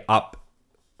carried up,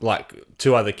 like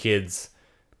 2 other kids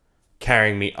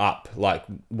carrying me up, like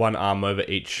one arm over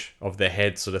each of their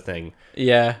head sort of thing,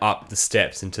 Yeah. up the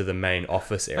steps into the main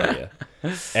office area.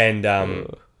 And,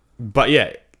 but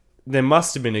yeah, there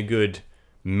must have been a good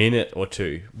minute or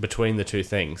 2 between the 2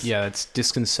 things. Yeah, it's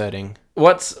disconcerting.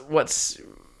 What's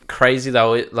crazy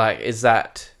though, is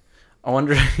that I'm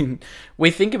wondering.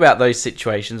 We think about those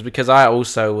situations because I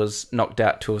also was knocked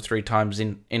out 2 or 3 times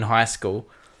in high school,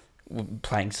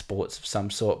 playing sports of some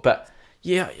sort. But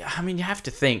yeah, I mean, you have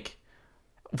to think,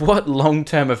 what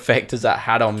long-term effect has that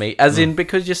had on me? As in,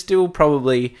 because you're still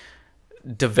probably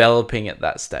developing at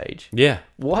that stage. Yeah.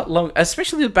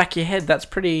 Especially the back of your head. That's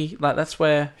pretty. Like that's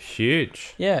where.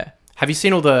 Huge. Yeah. Have you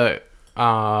seen all the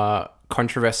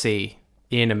controversy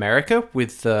in America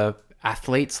with the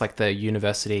athletes, like the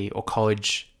university or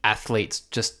college athletes,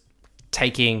 just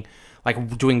taking,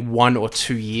 like, doing 1 or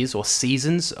 2 years or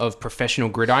seasons of professional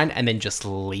gridiron and then just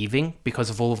leaving because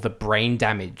of all of the brain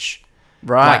damage?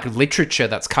 Right. Like literature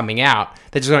that's coming out.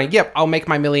 They're just going, yep, I'll make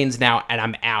my millions now and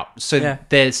I'm out. So Yeah.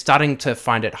 they're starting to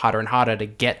find it harder and harder to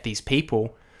get these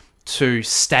people to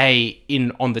stay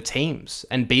in on the teams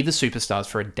and be the superstars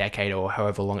for a decade or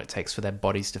however long it takes for their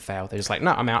bodies to fail. They're just like,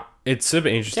 no, I'm out. It's super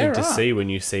interesting Yeah, to right. see when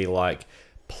you see like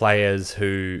players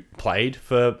who played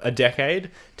for a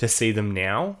decade to see them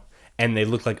now and they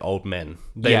look like old men.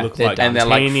 They Yeah, look they're like done. And they're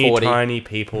like teeny 40. tiny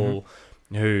people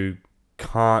who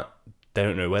they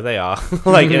don't know where they are.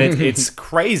 Like, and it's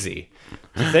crazy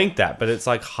to think that, but it's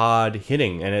like hard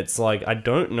hitting. And it's like, I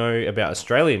don't know about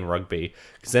Australian rugby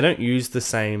because they don't use the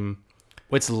same.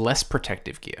 Well, it's less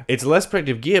protective gear. It's less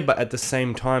protective gear, but at the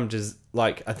same time, just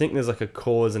like, I think there's like a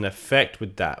cause and effect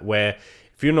with that, where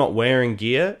if you're not wearing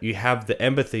gear, you have the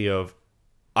empathy of,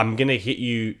 I'm going to hit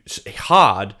you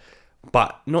hard,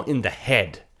 but not in the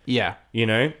head, Yeah. you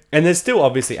know? And there's still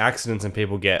obviously accidents and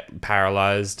people get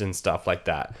paralyzed and stuff like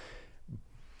that.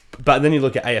 But then you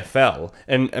look at AFL,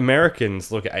 and Americans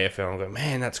look at AFL and go,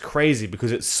 man, that's crazy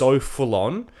because it's so full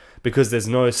on. because there's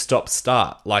no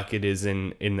stop-start like it is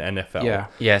in the NFL. Yeah.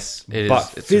 Yes, it is.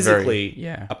 But It's physically,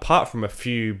 yeah. apart from a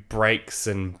few breaks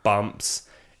and bumps,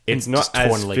 it's not just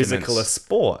as torn physical a ligaments.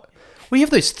 sport. We have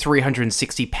those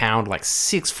 360-pound, like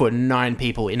 6'9"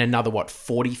 people in another,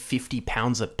 40, 50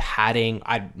 pounds of padding.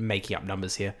 I'm making up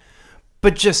numbers here.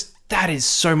 But just, that is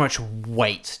so much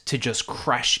weight to just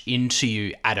crash into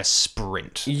you at a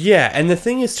sprint. Yeah, and the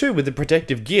thing is too, with the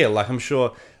protective gear, like I'm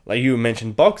sure, like you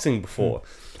mentioned boxing before.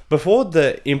 Before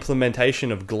the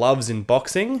implementation of gloves in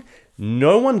boxing,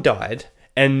 no one died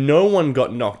and no one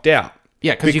got knocked out.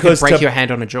 Yeah, because you could break to- your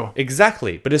hand on a jaw.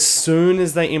 Exactly. But as soon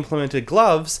as they implemented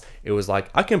gloves, it was like,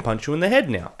 I can punch you in the head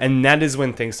now. And that is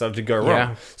when things started to go wrong.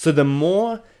 Yeah. So the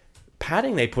more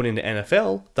padding they put into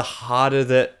NFL, the harder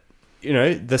that,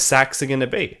 the sacks are going to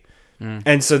be.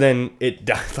 And so then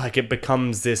it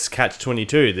becomes this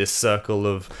catch-22, this circle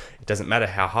of, it doesn't matter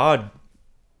how hard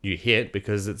you hit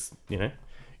because it's,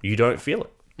 you don't feel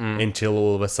it until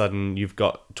all of a sudden you've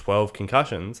got 12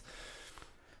 concussions.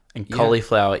 And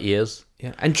cauliflower ears.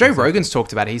 Yeah. And Joe Rogan's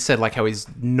talked about it. He said like how he's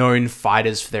known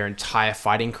fighters for their entire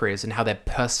fighting careers and how their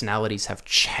personalities have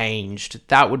changed.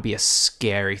 That would be a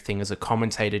scary thing as a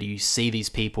commentator. You see these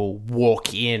people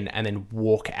walk in and then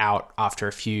walk out after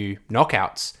a few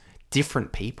knockouts.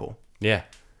 Different people. Yeah.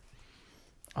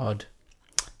 Odd.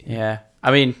 Yeah.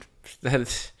 I mean,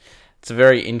 it's a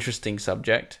very interesting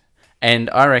subject.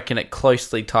 And I reckon it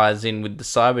closely ties in with the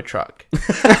Cybertruck.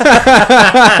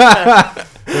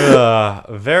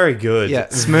 Very good. Yeah,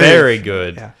 smooth. Very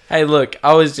good. Yeah. Hey, look,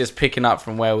 I was just picking up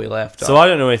from where we left So off. I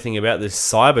don't know anything about this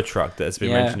Cybertruck that's been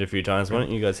Yeah. mentioned a few times. Why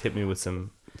don't you guys hit me with some...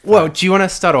 Well, do you want to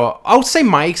start or I'll say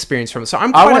my experience from it. So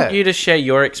I'm I quite want you to share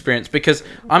your experience because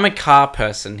I'm a car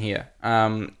person here.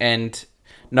 And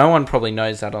no one probably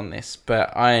knows that on this,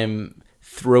 but I am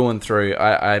through and through.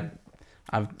 I've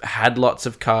had lots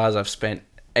of cars. I've spent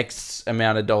X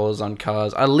amount of dollars on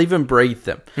cars. I live and breathe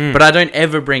them. But I don't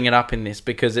ever bring it up in this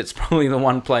because it's probably the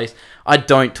one place I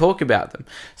don't talk about them.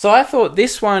 So I thought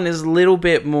this one is a little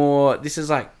bit more... This is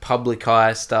like public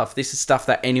eye stuff. This is stuff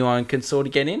that anyone can sort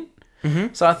of get in.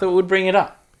 So I thought we'd bring it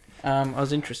up. I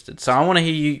was interested. So I want to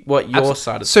hear what your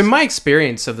side of So my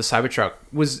experience of the Cybertruck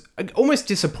was almost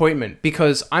disappointment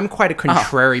because I'm quite a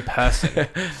contrary person.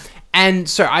 And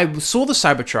so I saw the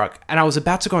Cybertruck and I was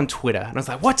about to go on Twitter and I was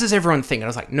like, what does everyone think? And I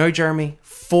was like, no, Jeremy,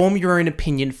 form your own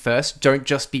opinion first. Don't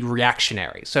just be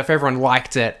reactionary. So if everyone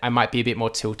liked it, I might be a bit more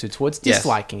tilted towards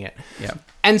disliking it. Yeah.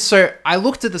 And so I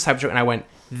looked at the Cybertruck and I went,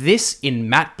 this in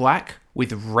matte black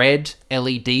with red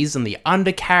LEDs on the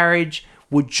undercarriage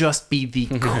would just be the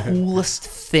coolest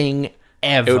thing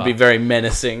ever. It would be very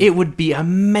menacing. It would be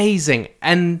amazing.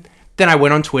 And then I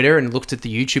went on Twitter and looked at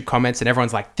the YouTube comments and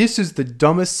everyone's like, this is the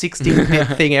dumbest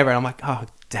 16-bit thing ever. And I'm like, oh,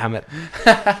 damn it.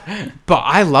 But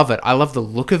I love it. I love the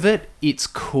look of it. It's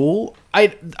cool. I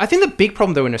think the big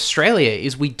problem, though, in Australia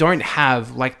is we don't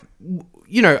have, like,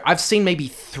 I've seen maybe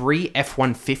 3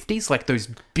 F-150s, like those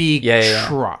big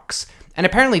trucks. And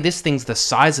apparently this thing's the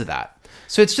size of that.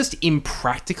 So it's just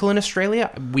impractical in Australia.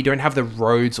 We don't have the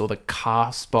roads or the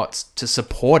car spots to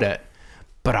support it.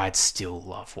 But I'd still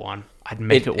love one. I'd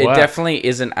make it work. It definitely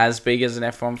isn't as big as an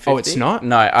F-150. Oh, it's not?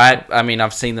 No, I mean,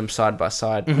 I've seen them side by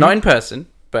side. Not in person,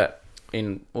 but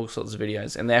in all sorts of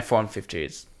videos. And the F-150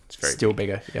 it's very Still big.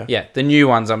 bigger, yeah. Yeah, the new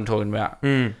ones I'm talking about.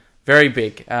 Very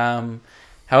big.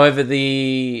 However,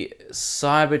 the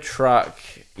Cybertruck,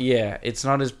 it's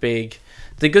not as big.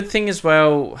 The good thing as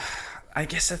well, I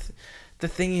guess the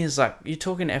thing is, like, you're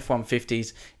talking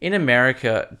F-150s. In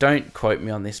America, don't quote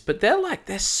me on this, but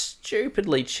they're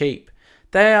stupidly cheap.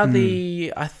 They are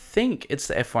I think it's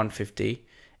the F-150,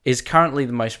 is currently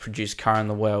the most produced car in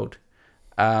the world.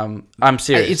 I'm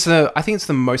serious. I think it's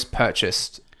the most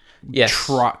purchased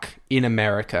truck in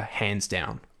America, hands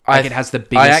down. Like it has the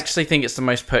biggest... I actually think it's the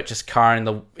most purchased car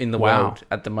in the world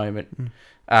at the moment,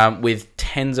 with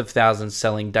tens of thousands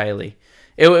selling daily.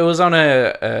 It was on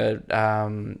a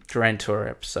Grand Tour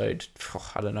episode,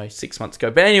 I don't know, 6 months ago.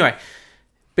 But anyway,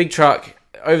 big truck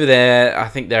over there. I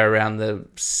think they're around the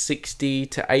 60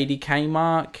 to 80k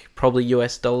mark, probably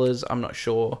US dollars. I'm not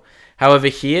sure. However,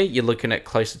 here you're looking at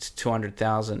closer to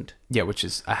 200,000. Yeah, which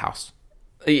is a house.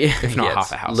 If not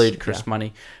half a house. Ludicrous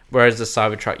money. Whereas the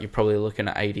Cybertruck, you're probably looking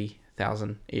at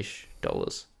 80,000-ish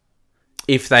dollars.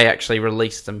 If they actually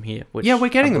release them here. Which we're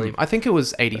getting I them. I think it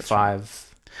was 85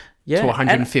 to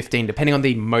 115, depending on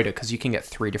the motor, because you can get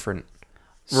 3 different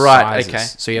sizes. Okay.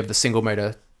 So you have the single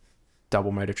motor,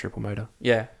 double motor, triple motor.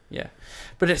 Yeah.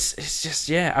 But it's just,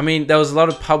 I mean, there was a lot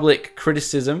of public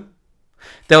criticism.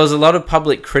 Because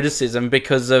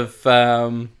of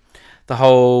the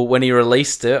whole, when he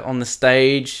released it on the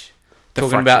stage, Talking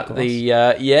fractured about glass. the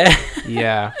yeah.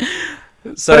 Yeah.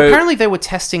 So But apparently they were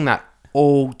testing that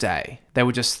all day. They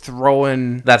were just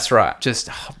throwing that's right. just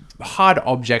hard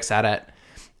objects at it.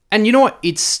 And you know what?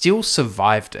 It still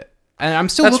survived it. And I'm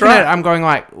still That's looking right. at it. I'm going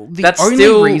like, the That's only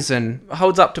still reason...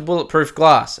 holds up to bulletproof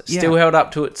glass. It's Yeah. still held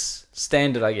up to its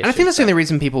standard, I guess. And I think that's the only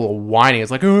reason people are whining.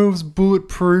 It's like, oh, it was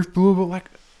bulletproof, blah, blah. Like,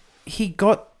 he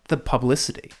got the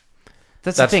publicity.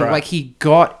 That's the That's thing. right. Like, he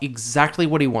got exactly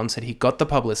what he wanted. He got the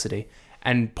publicity.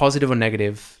 And positive or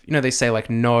negative, you know, they say, like,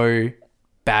 no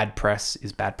bad press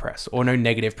is bad press. Or no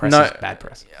negative press No, is bad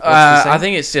press. What's the saying? I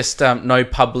think it's just no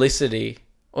publicity.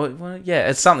 Or, well, yeah,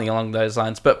 it's something along those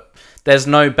lines. But there's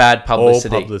no bad All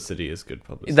publicity. publicity is good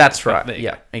publicity. That's right. There you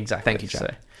Yeah, go. exactly. Thank you,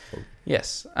 Jack. So,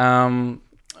 yes.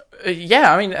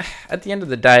 Yeah, I mean, at the end of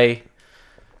the day,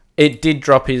 it did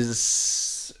drop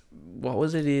his... What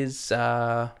was it? His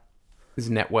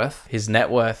net worth. His net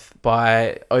worth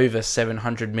by over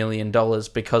 $700 million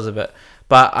because of it.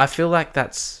 But I feel like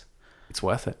that's... It's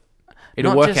worth it.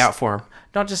 It'll Not work just- out for him.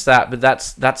 Not just that, but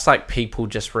that's like people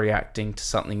just reacting to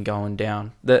something going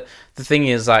down. The thing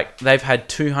is, like, they've had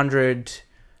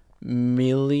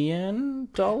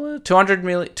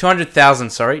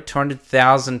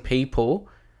 $200,000 people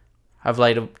have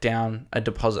laid down a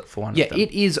deposit for one Yeah, of them.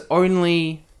 it is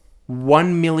only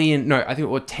 $1 million. No, I think it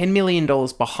was $10 million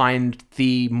behind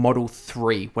the Model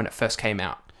 3 when it first came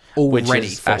out. Which Already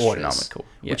is for orders, astronomical.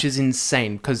 Yeah. which is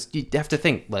insane because you have to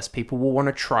think less people will want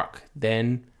a truck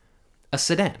than a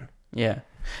sedan. Yeah.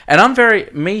 And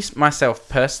myself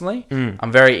personally, I'm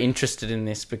very interested in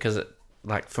this because,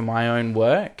 like, for my own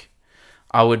work,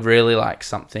 I would really like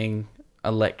something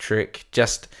electric.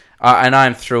 Just, and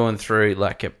I'm through and through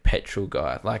like a petrol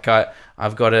guy. Like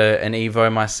I've got an Evo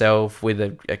myself with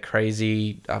a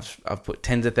crazy. I've put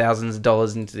tens of thousands of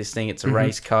dollars into this thing. It's a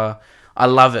race car. I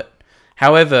love it.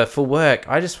 However, for work,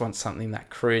 I just want something that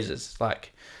cruises,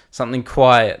 like something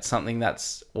quiet, something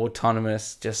that's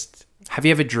autonomous. Just. Have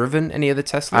you ever driven any of the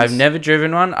Teslas? I've never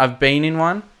driven one. I've been in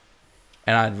one,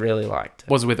 and I really liked it.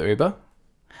 Was it with Uber?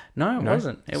 No, it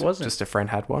wasn't. It wasn't. Just a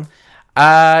friend had one.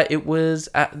 It was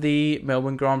at the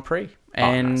Melbourne Grand Prix,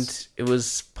 and nice. it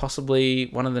was possibly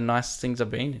one of the nicest things I've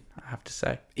been in, I have to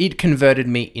say. It converted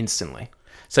me instantly.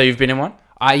 So you've been in one?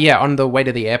 Yeah, on the way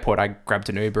to the airport, I grabbed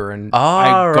an Uber and Oh,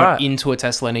 I got right. into a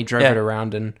Tesla and he drove Yeah. it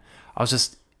around and I was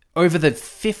just, over the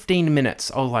 15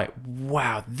 minutes, I was like,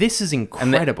 wow, this is And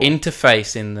incredible. the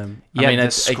interface in them. Yeah, I mean, the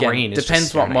it's, again, screen is just depends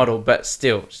what stunning. model, but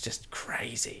still, it's just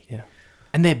crazy. Yeah.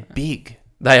 And they're big.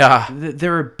 They are.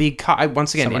 They're a big car.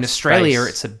 Once again, So in much Australia, space.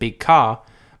 it's a big car.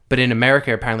 But in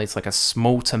America, apparently, it's like a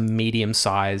small to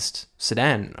medium-sized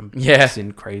sedan. Yeah. It's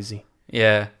in crazy.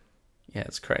 Yeah. Yeah,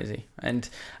 it's crazy. And,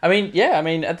 I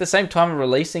mean, at the same time of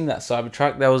releasing that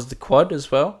Cybertruck, there was the quad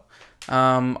as well.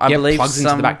 I believe plugs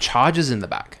into the back, charges in the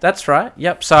back. That's right.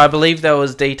 Yep. So I believe there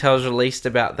was details released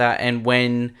about that, and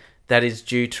when that is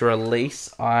due to release,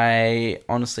 I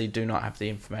honestly do not have the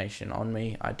information on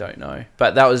me. I don't know,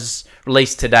 but that was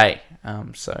released today.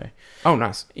 So Oh,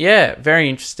 nice. yeah, very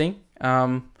interesting.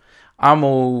 I'm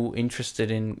all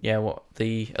interested in what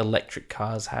the electric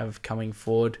cars have coming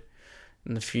forward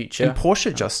in the future. And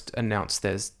Porsche just announced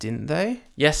theirs, didn't they?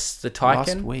 Yes, the Last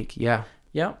Taycan. week, yeah.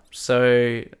 Yep.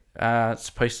 So it's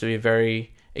supposed to be a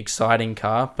very exciting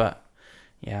car, but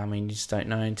yeah, I mean, you just don't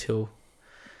know until.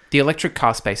 The electric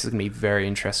car space is going to be very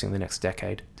interesting in the next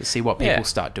decade to see what people Yeah.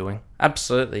 start doing.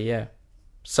 Absolutely, yeah.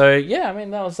 So yeah, I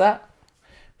mean, that was that.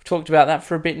 We've talked about that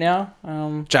for a bit now.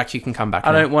 Jack, you can come back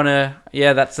I now. don't want to.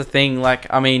 Yeah, that's the thing. Like,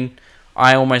 I mean,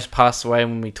 I almost pass away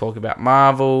when we talk about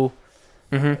Marvel.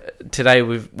 Today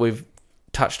we've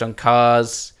touched on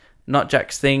cars, not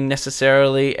Jack's thing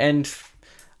necessarily, and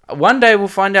one day we'll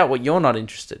find out what you're not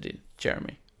interested in,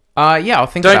 Jeremy. Yeah, I'll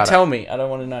think Don't about tell me. I don't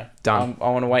want to know. Done. I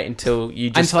want to wait until you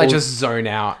just. until I just zone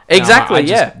out. Exactly, I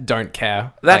just yeah. don't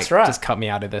care. That's right. Just cut me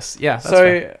out of this. Yeah, that's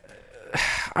fair. So,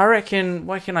 I reckon.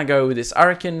 Where can I go with this? I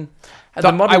reckon.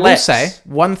 The Model I will X, say,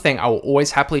 one thing I will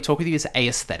always happily talk with you is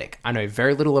aesthetic. I know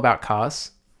very little about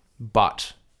cars,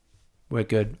 but we're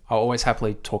good. I'll always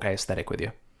happily talk aesthetic with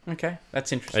you. Okay,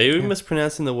 that's Are interesting. you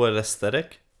mispronouncing the word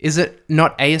aesthetic? Is it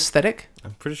not aesthetic?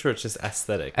 I'm pretty sure it's just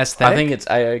aesthetic. Aesthetic? I think it's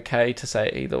a-okay to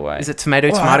say either way. Is it tomato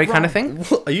kind of thing?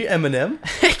 What, are you Eminem?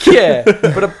 Heck yeah,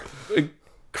 but a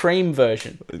cream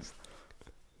version.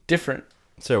 Different.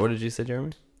 Sorry, what did you say,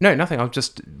 Jeremy? No, nothing. I'm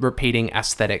just repeating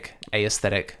aesthetic.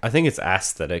 Aesthetic. I think it's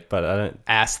aesthetic, but I don't.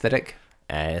 Aesthetic.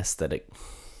 Aesthetic.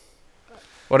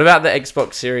 What about the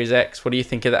Xbox Series X? What do you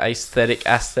think of the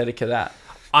aesthetic of that?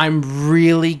 I'm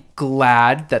really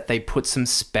glad that they put some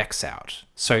specs out.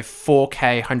 So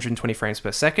 4K, 120 frames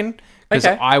per second. Because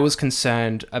Okay. I was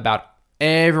concerned about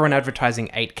everyone advertising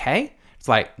 8K. It's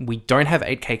like, we don't have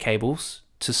 8K cables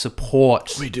to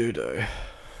support. We do though.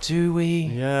 Do we?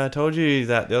 Yeah, I told you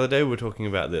that the other day we were talking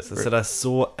about this. I said I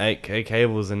saw 8K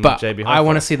cables in But JB I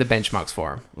want to Hi-Fi. see the benchmarks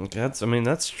for them.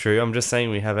 That's true. I'm just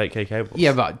saying we have 8K cables.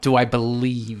 Yeah, but do I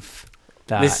believe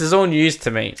that? This is all news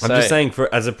to me. I'm just saying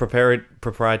as a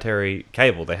proprietary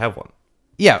cable, they have one.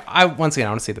 Yeah, I want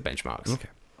to see the benchmarks. Okay.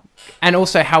 And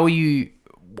also,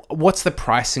 what's the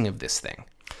pricing of this thing?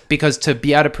 Because to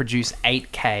be able to produce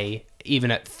 8K, even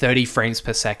at 30 frames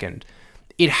per second,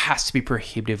 it has to be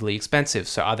prohibitively expensive.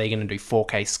 So are they going to do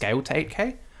 4K scale to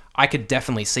 8K? I could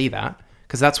definitely see that,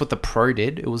 because that's what the Pro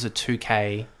did. It was a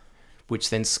 2K, which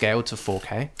then scaled to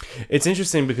 4K. It's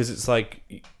interesting because it's like,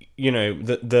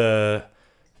 the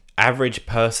average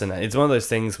person, it's one of those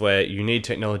things where you need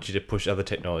technology to push other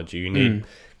technology. You need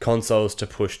consoles to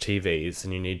push TVs,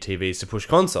 and you need TVs to push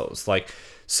consoles.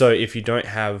 So if you don't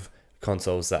have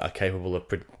consoles that are capable of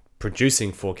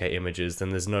producing 4K images, then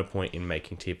there's no point in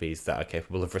making TVs that are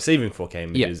capable of receiving 4K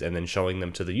images and then showing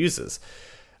them to the users.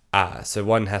 So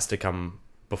one has to come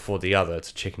before the other.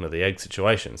 It's a chicken or the egg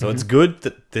situation. So it's good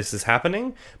that this is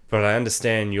happening, but I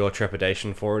understand your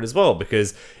trepidation for it as well,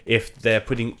 because if they're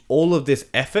putting all of this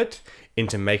effort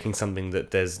into making something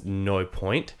that there's no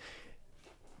point,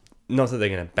 not that they're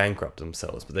going to bankrupt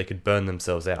themselves, but they could burn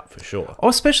themselves out for sure. Oh,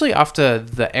 especially after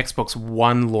the Xbox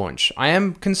One launch. I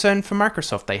am concerned for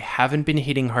Microsoft. They haven't been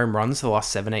hitting home runs the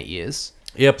last 7-8 years.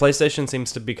 Yeah, PlayStation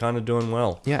seems to be kind of doing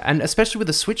well. Yeah, and especially with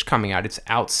the Switch coming out, it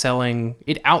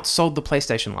outsold the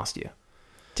PlayStation last year.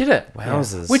 Did it?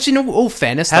 Wowzers. Which, in all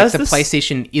fairness, How's the this-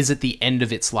 PlayStation is at the end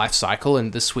of its life cycle,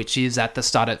 and the Switch is at the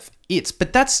start of its.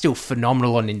 But that's still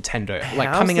phenomenal on Nintendo.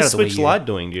 How's Coming the out of the Switch Wii U, Lite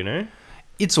doing, do you know?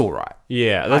 it's all right.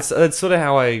 Yeah, that's sort of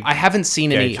how I haven't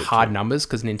seen any Gauge it hard too. numbers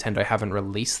because Nintendo haven't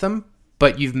released them.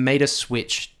 But you've made a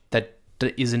Switch that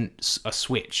isn't a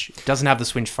Switch. It doesn't have the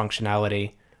Switch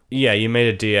functionality. Yeah, you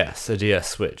made a DS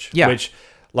Switch. Yeah. Which,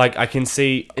 I can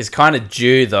see... It's kind of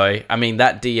due, though. I mean,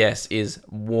 that DS is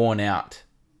worn out.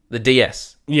 The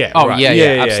DS. Yeah. Oh, right.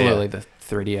 yeah, absolutely. The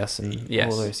 3DS and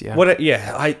Yes. all those,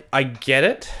 yeah. I get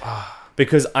it.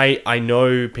 Because I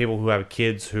know people who have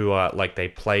kids who are, they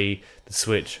play the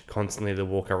Switch constantly, they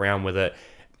walk around with it.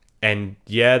 And,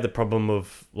 yeah, the problem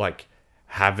of,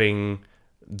 having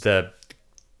the,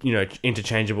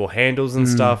 interchangeable handles and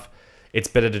stuff... It's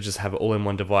better to just have it all in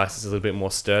one device. It's a little bit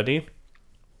more sturdy.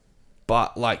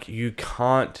 But, you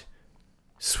can't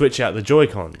switch out the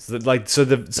Joy-Cons. So the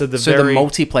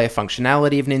multiplayer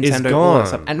functionality of Nintendo, all that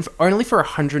stuff, gone. and only for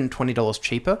 $120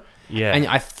 cheaper. Yeah. And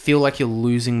I feel like you're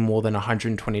losing more than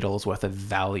 $120 worth of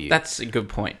value. That's a good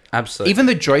point. Absolutely. Even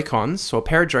the Joy-Cons, so a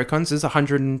pair of Joy-Cons is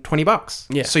 $120.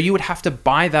 Yeah. So you would have to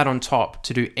buy that on top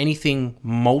to do anything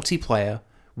multiplayer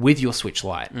with your Switch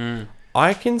Lite.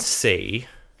 I can see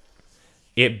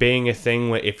it being a thing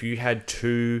where if you had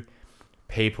two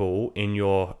people in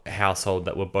your household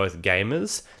that were both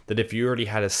gamers, that if you already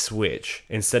had a Switch,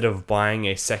 instead of buying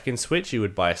a second Switch, you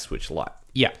would buy a Switch Lite.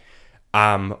 Yeah.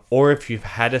 Or if you've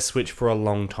had a Switch for a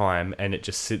long time and it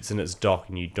just sits in its dock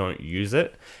and you don't use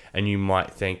it, and you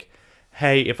might think,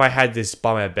 hey, if I had this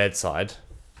by my bedside,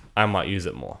 I might use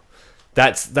it more.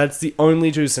 That's the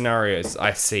only two scenarios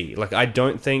I see. I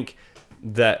don't think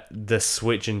that the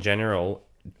Switch in general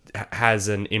has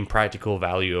an impractical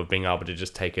value of being able to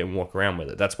just take it and walk around with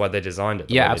it. That's why they designed it.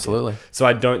 Yeah, absolutely. So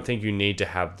I don't think you need to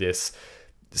have this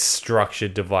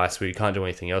structured device where you can't do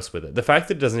anything else with it. The fact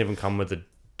that it doesn't even come with a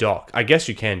dock, I guess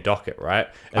you can dock it, right?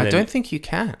 And I then don't think you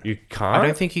can. you can't. I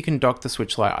don't think you can dock the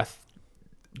Switch Lite.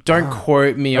 Don't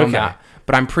quote me on Okay. that,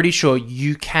 but I'm pretty sure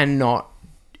you cannot.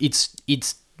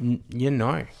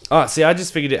 No. Oh, see, I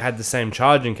just figured it had the same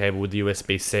charging cable with the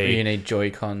USB-C you need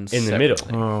Joy-Cons in the middle.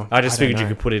 Oh, I just I don't figured you know.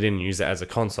 could put it in and use it as a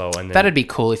console, and then That'd be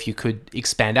cool if you could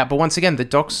expand out. But once again, the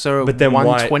docks are But then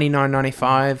why-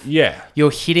 $129.95. yeah.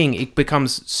 It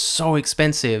becomes so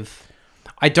expensive.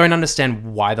 I don't understand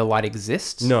why the Lite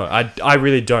exists. No, I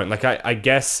really don't. I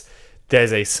guess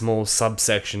there's a small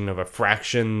subsection of a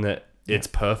fraction that it's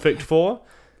perfect for,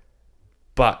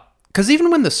 but Because even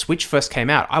when the Switch first came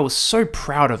out, I was so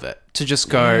proud of it to just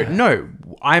go, no,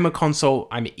 I'm a console,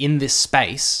 I'm in this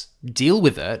space, deal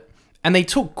with it. And they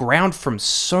took ground from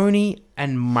Sony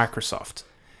and Microsoft.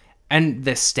 And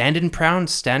they're standing proud,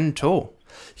 standing tall.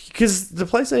 because the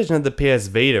PlayStation had the PS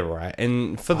Vita, right?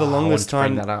 And for the I wanted longest to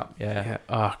bring time, that up.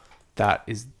 Yeah. That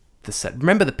is the set.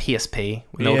 Remember the PSP?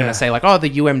 When they were Yeah. going to say, the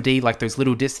UMD, those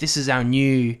little discs, this is our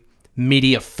new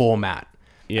media format.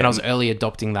 Yeah. And I was early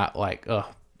adopting that,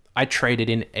 I traded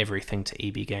in everything to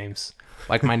EB Games.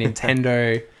 My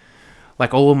Nintendo,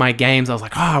 all of my games, I was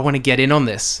like, I want to get in on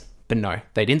this. But no,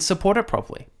 they didn't support it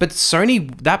properly. But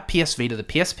Sony, that PS Vita, the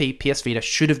PSP, PS Vita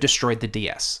should have destroyed the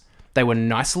DS. They were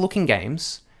nicer looking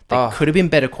games. They could have been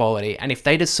better quality. And if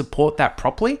they just support that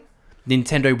properly,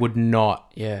 Nintendo would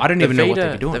not. Yeah. I don't even know what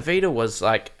they'd be doing. The Vita was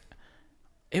like,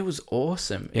 it was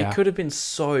awesome. Yeah. It could have been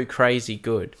so crazy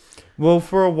good. Well,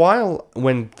 for a while,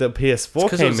 when the PS4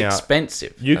 Because it came was out,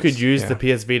 expensive. you could use the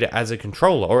PS Vita as a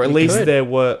controller, or at least could.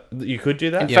 you could do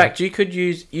that. In fact, you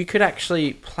could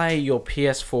actually play your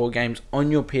PS4 games on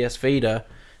your PS Vita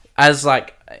as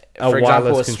like, for example, a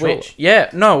wireless controller. Switch. Yeah,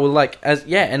 no, well, like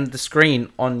and the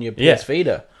screen on your PS Yeah.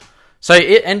 Vita. So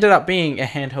it ended up being a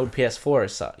handheld PS4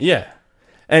 as such. Yeah.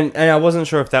 And I wasn't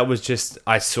sure if that was just,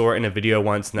 I saw it in a video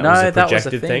once and that was a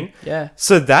projected thing. Yeah.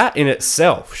 So that in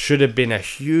itself should have been a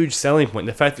huge selling point.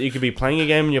 The fact that you could be playing a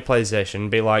game on your PlayStation and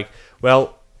be like,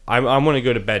 well, I want to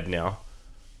go to bed now.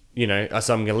 You know,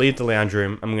 so I'm going to leave the lounge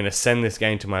room. I'm going to send this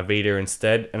game to my Vita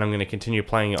instead, and I'm going to continue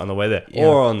playing it on the way there. Yeah.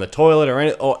 Or on the toilet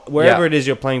or wherever it is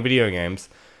you're playing video games.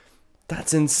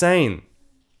 That's insane.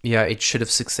 Yeah, it should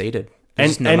have succeeded.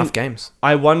 There's not enough games.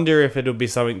 I wonder if it'll be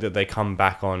something that they come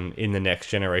back on in the next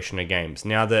generation of games.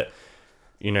 Now that,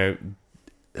 you know,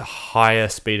 higher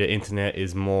speed of internet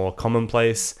is more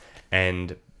commonplace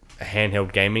and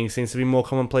handheld gaming seems to be more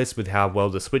commonplace with how well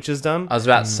the Switch has done. I was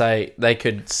about to say they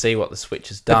could see what the Switch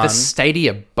has But done. the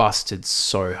Stadia busted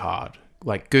so hard.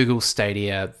 Like Google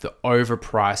Stadia, the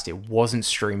overpriced, it wasn't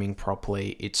streaming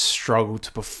properly. It struggled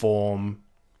to perform.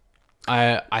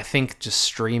 I think just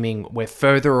streaming, we're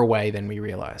further away than we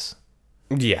realize.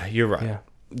 Yeah, you're right. Yeah.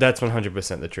 That's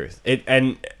 100% the truth.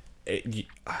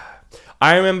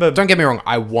 I remember Don't get me wrong,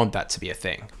 I want that to be a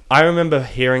thing. I remember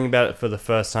hearing about it for the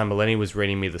first time. Eleni was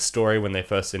reading me the story when they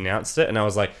first announced it, and I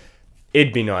was like,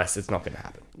 it'd be nice. It's not going to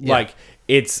happen. Yeah. Like,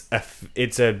 it's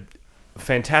a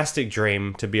fantastic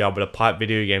dream to be able to pipe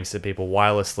video games to people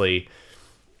wirelessly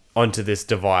onto this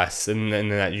device, and then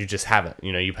that you just have it.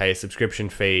 You know, you pay a subscription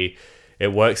fee.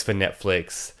 It works for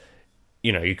Netflix.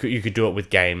 You know, you could do it with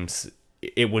games.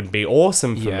 It would be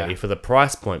awesome for me for the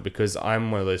price point, because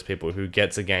I'm one of those people who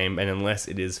gets a game, and unless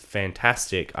it is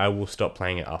fantastic, I will stop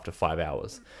playing it after 5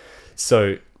 hours.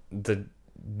 So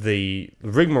the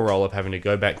rigmarole of having to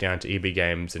go back down to EB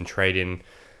Games and trade in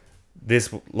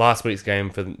this last week's game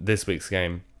for this week's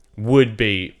game would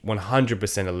be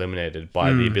 100% eliminated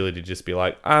by the ability to just be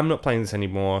like, I'm not playing this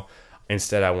anymore.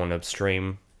 Instead, I want to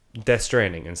stream Death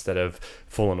Stranding instead of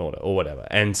Fallen Order or whatever.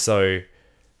 And so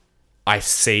I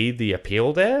see the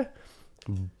appeal there,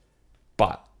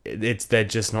 but they're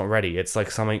just not ready. It's like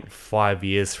something 5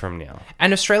 years from now.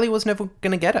 And Australia was never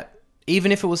going to get it.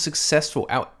 Even if it was successful,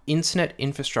 our internet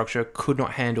infrastructure could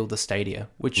not handle the Stadia,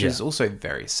 which is also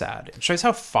very sad. It shows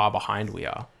how far behind we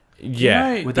are.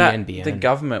 Yeah. You know with the that NBN. the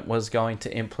government was going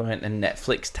to implement a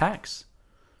Netflix tax.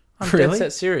 I'm Really? dead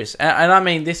set serious, and I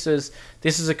mean this is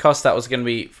a cost that was going to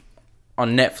be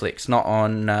on Netflix, not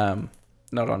on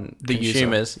The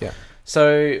consumers. user. Yeah.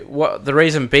 So what the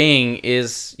reason being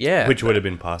is Which would have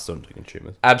been passed on to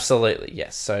consumers. absolutely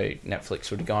yes. So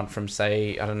Netflix would have gone from,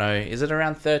 say, I don't know, is it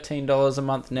around $13 a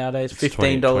month nowadays?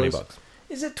 $15. $20.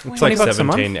 Is it $20? It's like $20 a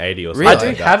month? $17.80 or something. Really? I like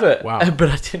do that. have it, Wow. but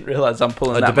I didn't realize I'm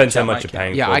pulling It that depends how out my much you're account.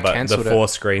 paying Yeah, for, I but the cancelled it. 4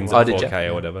 screens Oh, at did you? 4K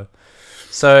or whatever.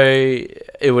 So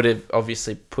it would have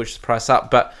obviously pushed the price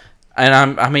up,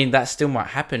 I mean that still might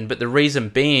happen. But the reason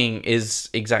being is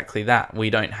exactly that we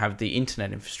don't have the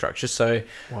internet infrastructure. So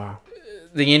Wow.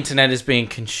 the internet is being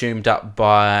consumed up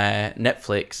by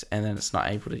Netflix, and then it's not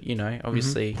able to,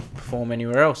 obviously perform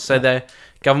anywhere else. So the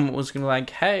government was going to like,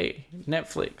 hey,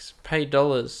 Netflix, pay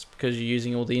dollars because you're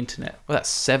using all the internet. Well, that's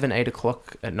 7, 8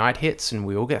 o'clock at night hits, and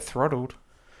we all get throttled.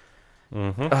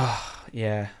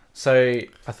 Yeah. So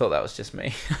I thought that was just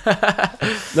me.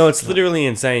 No, it's literally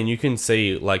insane. You can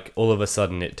see, like, all of a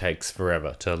sudden it takes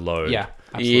forever to load. Yeah.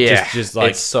 Absolutely. Yeah, Just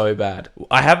like- it's so bad.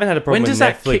 I haven't had a problem When with does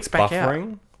that Netflix kick back out?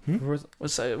 buffering.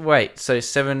 So wait, so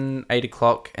 7, 8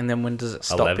 o'clock, and then when does it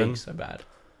stop 11? being so bad?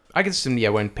 I guess,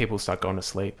 when people start going to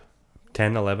sleep.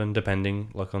 10, 11,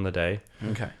 depending, like, on the day.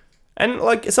 Okay. And,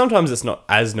 like, sometimes it's not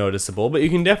as noticeable, but you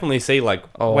can definitely see, like,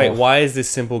 Oh. wait, why is this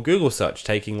simple Google search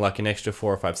taking, like, an extra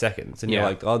 4 or 5 seconds? And you're Yeah.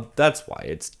 like, oh, that's why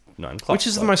it's 9 o'clock. Which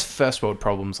is the most first world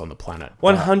problems on the planet.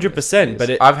 100%,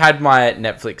 but I've had my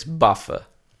Netflix buffer.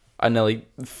 I nearly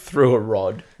threw a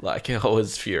rod. Like, I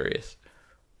was furious.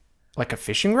 Like a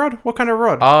fishing rod? What kind of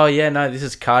rod? Oh, yeah, no, this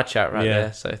is car chat right Yeah.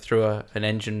 there. So I threw an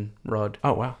engine rod.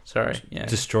 Oh, wow. Sorry. Yeah.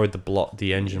 destroyed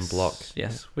the engine block.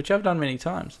 Yes, which I've done many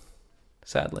times,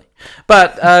 sadly.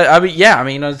 But, I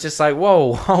mean, I was just like,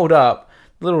 whoa, hold up.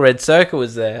 Little red circle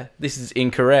was there. This is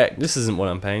incorrect. This isn't what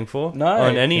I'm paying for No.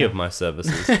 on any of my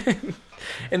services.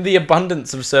 In the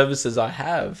abundance of services I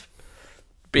have.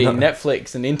 being No.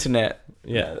 Netflix and internet.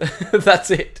 Yeah.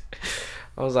 That's it.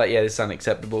 I was like, yeah, this is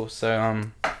unacceptable. So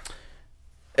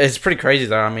it's pretty crazy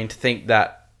though. I mean, to think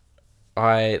that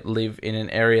I live in an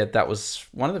area that was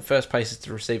one of the first places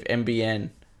to receive NBN,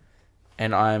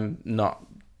 and I'm not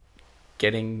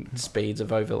getting speeds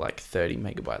of over like 30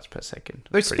 megabytes per second.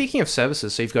 Though, speaking of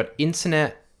services, so you've got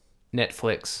internet,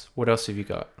 Netflix. What else have you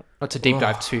got? Not to deep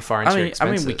dive too far into your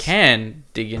expenses. we can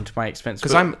dig into my expenses.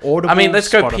 Because I'm Audible, I mean, let's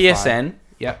go Spotify. PSN,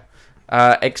 Yep.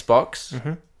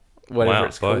 Xbox, whatever Wow,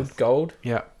 it's called. both. Gold.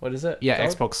 Yeah. What is it? Yeah, Gold?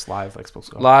 Xbox Live, Xbox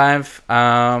Gold. Live,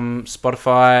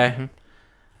 Spotify,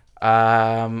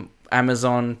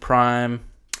 Amazon Prime.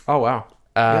 Oh, wow.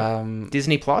 Um,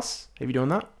 Disney Plus? Have you doing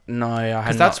that? No, I have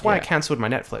Because that's not why yet. I cancelled my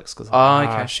Netflix. Because Oh,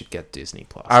 okay. I should get Disney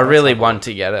Plus. I Let's really have a want look.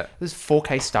 to get it. There's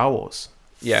 4K Star Wars.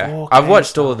 Yeah, 4K I've watched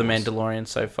Star all of The Wars. Mandalorian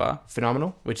so far,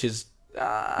 Phenomenal. which is.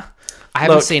 I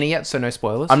haven't Look, seen it yet, so no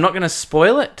spoilers. I'm not going to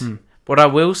spoil it. What I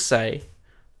will say,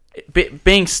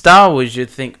 being Star Wars, you'd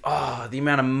think, oh, the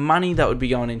amount of money that would be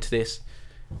going into this.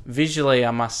 Visually,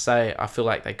 I must say, I feel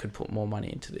like they could put more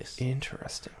money into this.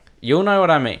 Interesting. You'll know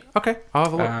what I mean. Okay, I'll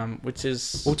have a look. Which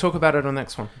is We'll talk about it on the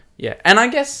next one. yeah, and I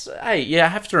guess hey, yeah, I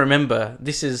have to remember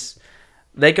this is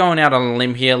they're going out on a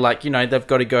limb here. Like they've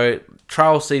got to go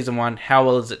trial season 1. How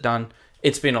well is it done?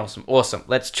 It's been awesome.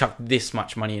 Let's chuck this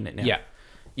much money in it now. Yeah.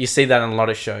 You see that in a lot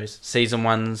of shows. Season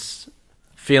 1's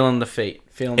feeling the feet,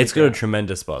 feeling. It's the got a ground.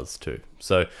 tremendous buzz too.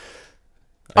 So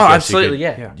Oh, I guess absolutely, you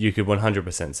could, yeah. You could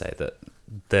 100% say that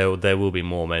there will be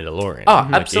more Mandalorian. Oh,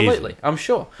 Like, absolutely. easily. I'm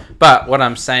sure. But what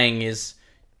I'm saying is,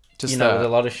 Just with a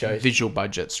lot of shows. visual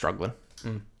budget struggling.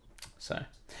 So,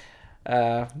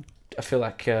 I feel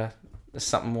like there's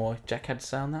something more Jack had to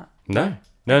say on that. No,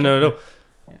 at all.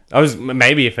 I was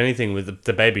maybe, if anything, with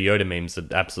the Baby Yoda memes are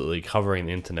absolutely covering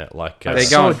the internet. Like They're It's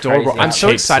going so adorable. crazy. I'm so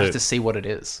Cheap excited suit. to see what it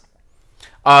is.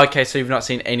 Oh, okay. So you've not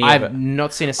seen any of I've it.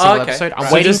 not seen a single okay. episode. I'm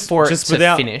Right. waiting Just- for it just to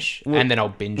without- finish, and then I'll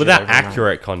binge without it. overnight.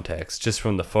 accurate context, just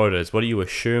from the photos, what do you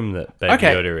assume that Baby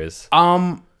Okay. Yoda is?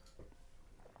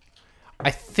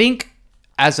 I think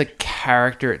as a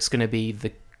character, it's going to be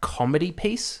the comedy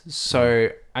piece. So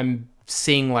I'm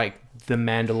seeing like the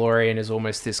Mandalorian is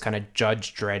almost this kind of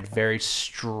Judge Dredd, very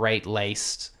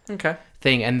straight-laced Okay.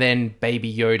 thing, and then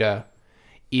Baby Yoda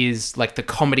is like the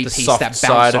comedy The piece soft that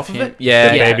side bounces of off of him. it.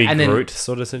 Yeah. The Baby and then- Groot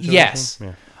sort of situation? Yes.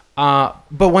 Yeah.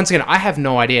 But once again, I have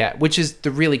no idea, which is the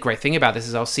really great thing about this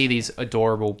is I'll see these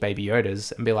adorable Baby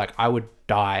Yodas and be like, I would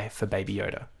die for Baby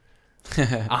Yoda.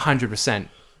 100%.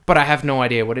 But I have no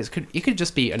idea what it is. It could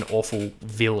just be an awful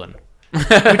villain, which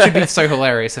would be so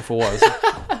hilarious if it was.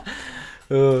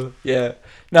 Yeah.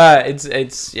 No,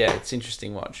 it's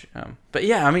interesting watch. But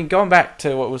yeah, I mean, going back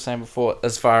to what we were saying before,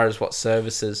 as far as what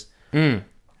services, yeah,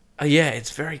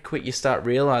 it's very quick. You start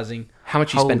realizing How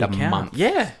much you spend a holy cow. month.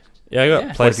 Yeah. Yeah, I got Yeah.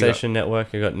 What have you got? PlayStation Network,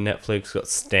 I got Netflix, got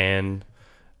Stan,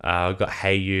 I got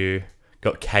Hayu,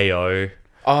 got KO.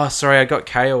 Oh, sorry, I got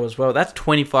KO as well. That's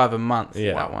 $25 a month.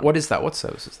 Yeah. That one. What is that? What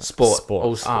service is that? Sport? Sport.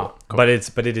 All sport. Ah, But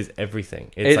it is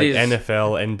everything. It's It like is.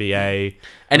 NFL, NBA.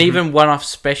 And even one-off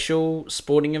special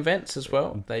sporting events as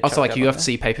well. They Also, chuck like that on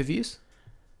UFC pay-per-views?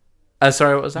 there.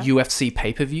 Sorry, what was that? UFC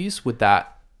pay-per-views? Would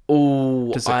that...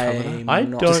 Oh, Does it cover that? I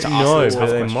not don't to ask know, the but tough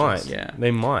they questions. might. Yeah.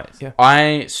 They might. Yeah.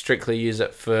 I strictly use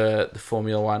it for the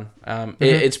Formula One.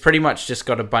 It's pretty much just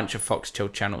got a bunch of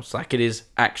Foxtel channels. Like it is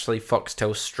actually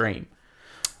Foxtel Stream.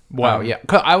 Wow, yeah.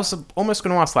 'Cause I was almost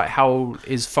going to ask, like, how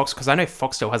is Fox... Because I know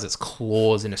Foxtel has its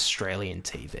claws in Australian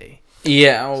TV.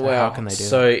 Yeah, oh, So well. how can they do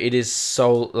so it is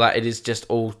it is just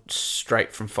all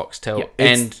straight from Foxtel Yeah,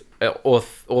 and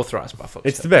authorized by Foxtel.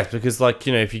 It's the best because, like,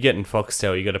 if you get in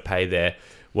Foxtel, you got to pay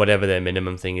whatever their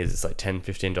minimum thing is. It's like $10,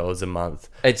 $15 a month.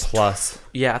 It's plus.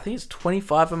 Yeah, I think it's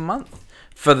 $25 a month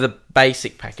for the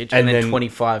basic package, and, And then then-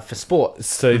 25 for sport.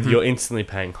 So you're instantly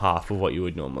paying half of what you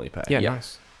would normally pay. Yeah, Yeah.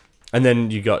 nice. And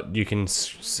then you can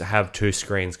have two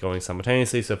screens going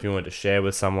simultaneously. So if you wanted to share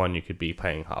with someone, you could be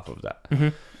paying half of that.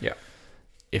 Yeah.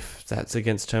 If that's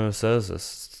against terms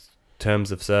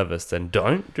of service, then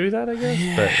don't do that, I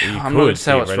guess. But you I'm not going to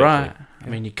say what's theoretically. right. I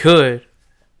mean, you could,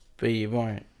 but you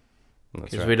won't. That's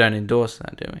Because right. we don't endorse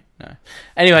that, do we? No.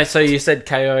 Anyway, so you said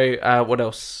KO. What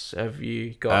else have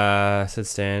you got? Said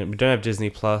Stan. We don't have Disney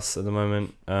Plus at the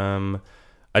moment.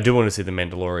 I do want to see The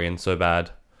Mandalorian so bad.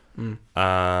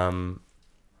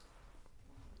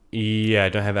 Yeah, I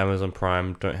don't have Amazon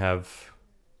Prime. Don't have.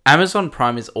 Amazon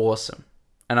Prime is awesome,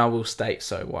 and I will state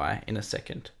so why in a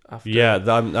second. After. Yeah,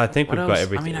 I think What we've else? got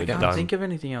everything I mean, I we've can't done. think of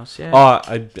anything else. Yeah.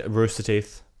 Rooster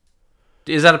Teeth.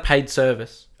 Is that a paid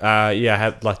service? Yeah, I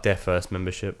have like their first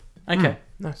membership. Okay.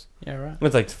 Nice. Yeah. Right.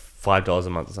 It's like $5 a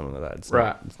month or something like that. It's Right.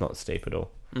 Not, it's not steep at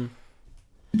all.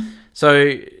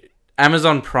 So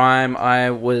Amazon Prime,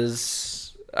 at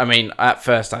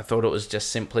first I thought it was just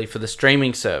simply for the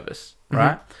streaming service,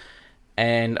 right?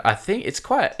 And I think it's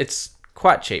quite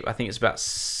cheap. I think it's about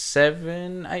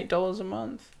 $7-8 a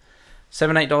month.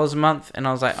 $7-8 a month, and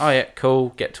I was like, oh yeah, cool.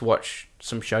 Get to watch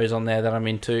some shows on there that I'm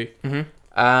into.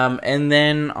 And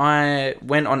then I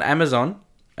went on Amazon,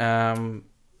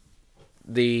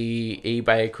 the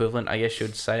eBay equivalent, I guess you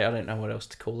would say. I don't know what else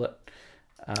to call it.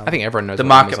 I think everyone knows the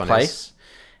what Amazon marketplace. is.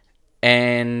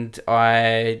 And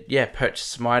I purchased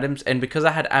some items, and because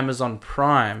I had Amazon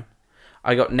Prime,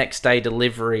 I got next day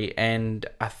delivery and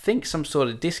I think some sort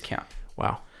of discount.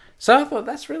 Wow. So I thought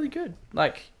that's really good.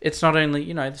 Like, it's not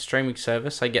only, the streaming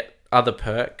service, I get other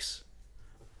perks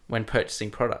when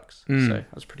purchasing products. So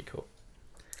that was pretty cool.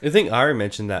 I think Ari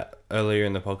mentioned that earlier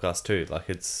in the podcast too. Like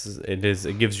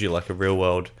it gives you like a real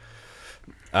world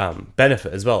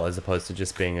benefit as well, as opposed to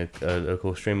just being a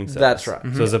cool streaming service. That's right.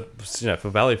 So as for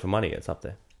value for money, it's up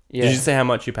there. Yeah. Did you say how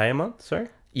much you pay a month? Sorry.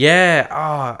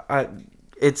 Yeah.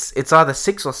 It's either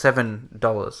 $6 or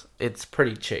 $7. It's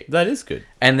pretty cheap, That is good.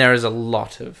 and there is a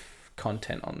lot of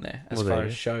content on there as Well, there far you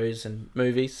as go. shows and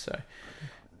movies. So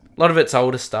a lot of it's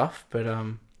older stuff, but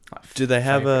Do they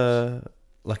have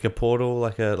favorites. a portal,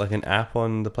 like an app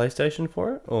on the PlayStation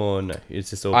for it, or no? It's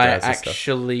just all I browser stuff.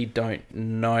 actually don't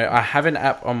know. I have an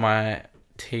app on my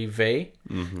TV,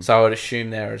 so I would assume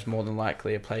there is more than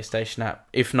likely a PlayStation app.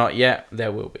 If not yet,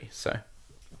 there will be. So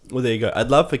Well, there you go. I'd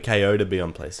love for KO to be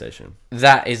on PlayStation.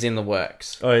 that is in the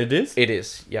works. Oh, it is. It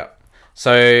is, yep.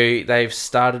 So they've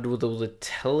started with all the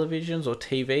televisions or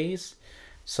TVs.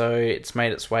 So it's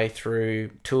made its way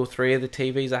through 2 or 3 of the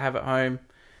TVs I have at home.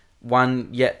 One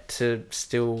yet to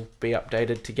still be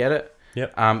updated to get it.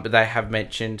 Yep. But they have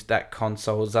mentioned that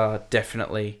consoles are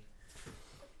definitely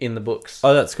in the books.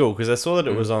 Oh, that's cool, because I saw that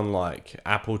it was on like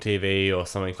Apple TV or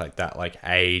something like that, like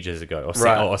ages ago, or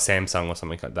Right. or Samsung or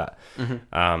something like that.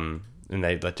 And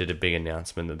they did a big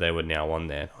announcement that they were now on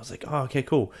there. I was like, oh, okay,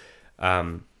 cool.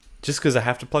 Just because I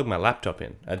have to plug my laptop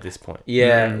in at this point.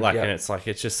 Yeah, Like, yeah. and it's like,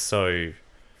 it's just so.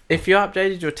 If you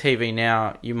updated your TV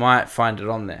now, you might find it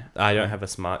on there. I don't have a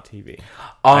smart TV.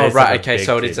 Oh, I just right. have a Okay, big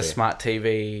so it is a TV. smart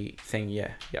TV thing.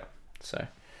 Yeah. So,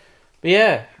 but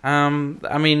yeah.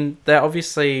 I mean, they're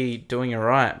obviously doing it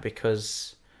right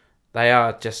because they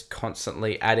are just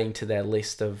constantly adding to their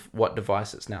list of what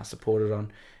device it's now supported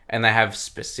on, and they have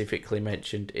specifically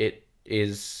mentioned it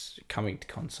is coming to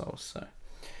consoles. So,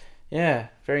 yeah,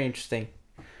 very interesting.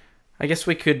 I guess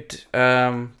we could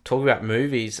talk about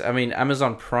movies. I mean,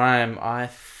 Amazon Prime, I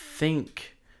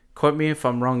think, quote me if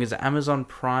I'm wrong, is it Amazon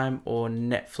Prime or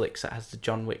Netflix that has the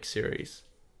John Wick series?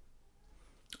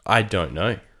 I don't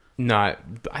know. No,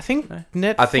 I think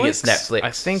Netflix. I think it's Netflix. I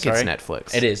think Sorry. it's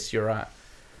Netflix. It is, you're right.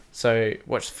 So,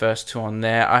 watch the first 2 on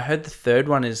there. I heard the third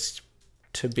one is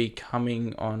to be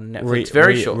coming on Netflix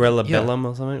very short. Relabellum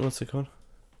or something. What's it called?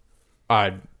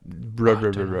 Don't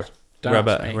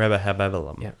ask me.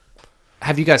 Relabellum. Yeah.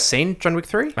 Have you guys seen John Wick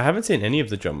 3? I haven't seen any of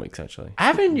the John Wicks actually.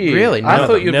 Haven't you? Really? I Never.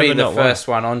 thought you'd be Never, the not one. first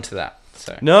one onto that.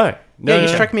 So No. Yeah, you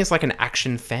strike me as like an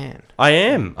action fan. I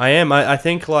am. I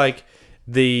think like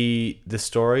the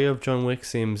story of John Wick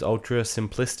seems ultra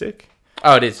simplistic.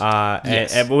 Oh, it is.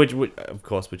 Yes. And which of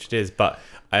course, which it is, but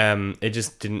it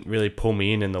just didn't really pull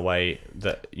me in the way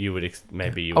that you would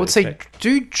maybe you. I would say expect.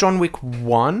 do John Wick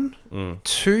 1,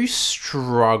 2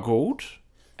 struggled,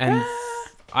 and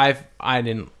I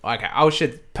didn't. Okay, I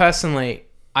should personally.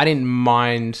 I didn't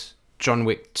mind John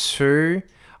Wick 2.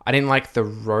 I didn't like the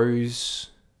Rose.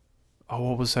 Oh,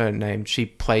 what was her name? She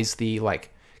plays the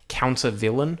like counter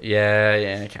villain.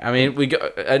 Yeah. Okay. I mean, we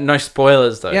got no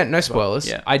spoilers though. Yeah, no spoilers.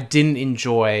 Yeah. I didn't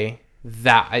enjoy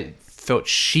that. I felt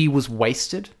she was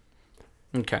wasted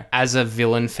Okay. as a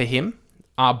villain for him.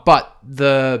 But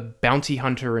the bounty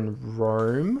hunter in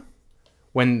Rome,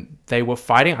 when they were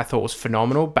fighting, I thought was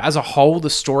phenomenal. But as a whole, the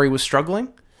story was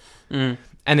struggling. And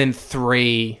then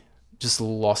 3 just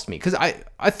lost me. Because I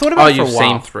thought about it for a you've while.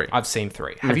 seen 3. I've seen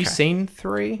 3. Have you Okay. seen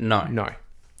 3? No. No.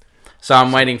 So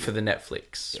I'm waiting for the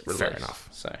Netflix release. fair enough.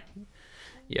 So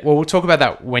Well, we'll talk about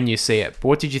that when you see it. But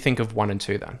what did you think of 1 and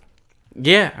 2 then?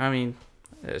 yeah, I mean,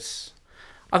 I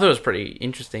thought it was pretty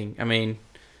interesting. I mean,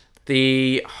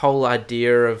 the whole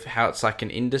idea of how it's like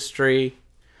an industry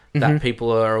that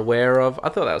people are aware of, I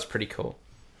thought that was pretty cool.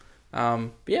 But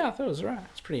yeah, I thought it was alright.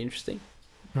 It's pretty interesting.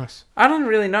 Nice. I don't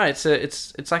really know. It's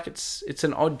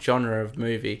an odd genre of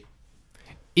movie.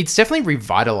 It's definitely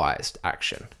revitalized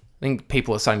action. I think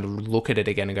people are starting to look at it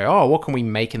again and go, oh, what can we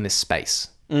make in this space?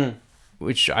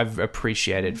 Which I've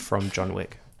appreciated from John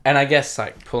Wick. And I guess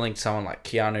like pulling someone like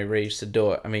Keanu Reeves to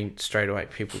do it, I mean, straight away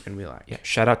people can be like, Yeah,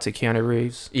 shout out to Keanu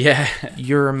Reeves. yeah.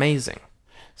 You're amazing.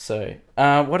 So,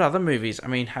 what other movies? I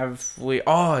mean, have we?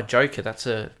 Oh, Joker. That's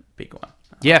a big one.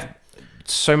 Yeah,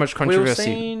 so much We all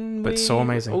controversy, but so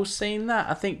amazing. All seen that?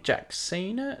 I think Jack's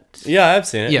seen it. Yeah, I've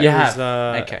seen it. Yeah. It You was,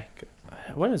 have. Okay.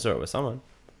 When I saw it with someone.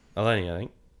 Eleni, I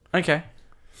think. Okay.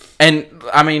 And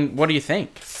I mean, what do you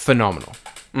think? Phenomenal.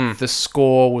 Mm. The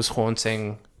score was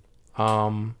haunting.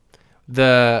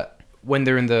 The when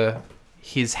they're in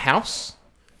his house,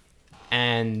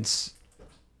 and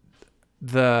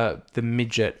the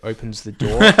midget opens the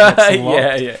door. That's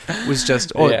unlocked, yeah. was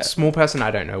just Yeah. small person.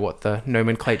 I don't know what the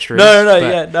nomenclature is. No, but-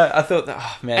 yeah, no. I thought that.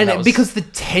 Oh man, And that was, because the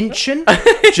tension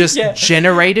just Yeah.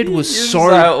 generated was It's so.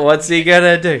 like, what's he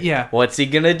gonna do? Yeah. What's he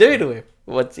gonna do to him?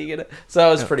 What's he gonna? So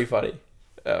it was pretty funny,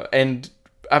 and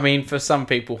I mean, for some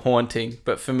people, haunting,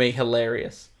 but for me,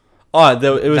 hilarious. Oh, it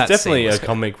was That definitely scene was a good.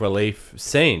 comic relief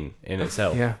scene in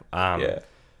itself. Yeah. Yeah.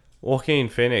 Joaquin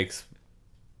Phoenix,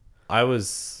 I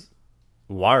was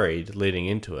worried leading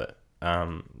into it.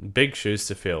 Big shoes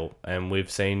to fill, and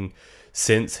we've seen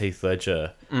since Heath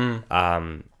Ledger.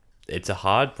 It's a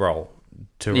hard role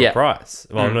to Yeah. reprise.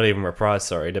 Well, not even reprise,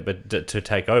 sorry, but to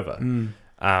take over.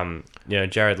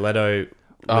 Jared Leto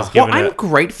was Well, given I'm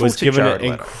grateful was to given Jared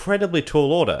an Leto. incredibly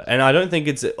tall order, and I don't think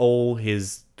it's all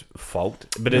his fault.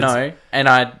 But it's, No, and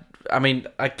I mean,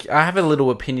 I have a little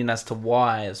opinion as to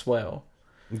why as well.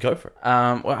 go for it.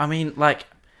 Well, I mean, like,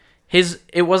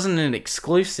 it wasn't an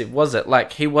exclusive, was it?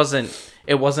 Like, it wasn't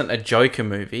a Joker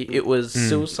movie. It was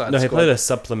Suicide No, he Squad. played a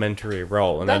supplementary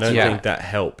role, and I That's don't right. think that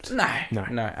helped. No,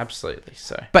 No. absolutely.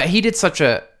 So, But he did such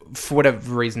a, for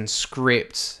whatever reason,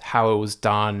 script, how it was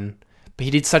done, but he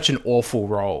did such an awful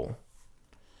role,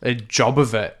 a job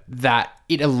of it, that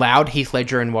it allowed Heath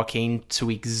Ledger and Joaquin to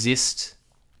exist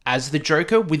as the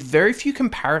Joker with very few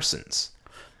comparisons.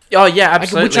 oh yeah,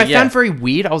 absolutely. Which I yeah. found very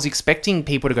weird. I was expecting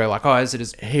people to go like, oh, is it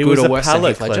as He good was or a worse than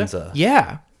palate Heath Ledger? cleanser.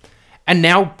 Yeah. And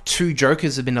now two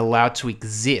Jokers have been allowed to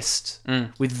exist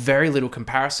with very little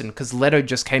comparison, because Leto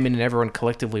just came in and everyone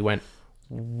collectively went,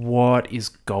 what is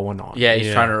going on? Yeah, he's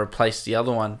Yeah. trying to replace the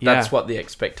other one. Yeah. That's what the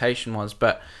expectation was.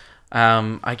 But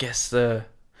I guess the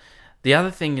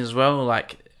other thing as well,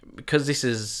 like, because this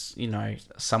is,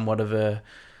 somewhat of a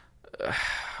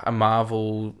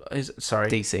Marvel,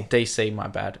 DC, my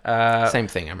bad. Same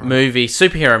thing, Emma.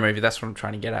 Superhero movie. That's what I'm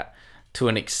trying to get at, to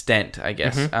an extent, I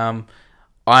guess.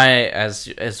 I,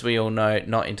 as we all know,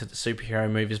 not into the superhero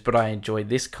movies, but I enjoy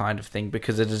this kind of thing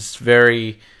because it is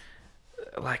very,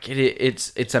 like,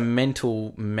 it's a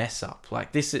mental mess up.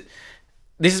 Like, this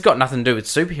has got nothing to do with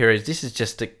superheroes. This is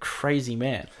just a crazy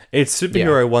man. It's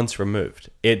superhero once removed.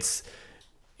 It's,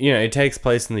 it takes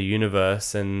place in the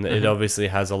universe, and it obviously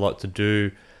has a lot to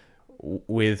do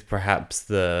with perhaps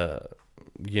the,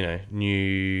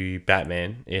 new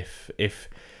Batman. If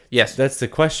Yes. that's the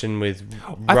question with. I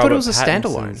thought it Robert was a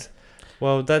standalone. Pattinson's-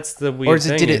 Well, that's the weird Or is it-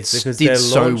 thing. did it is because did they're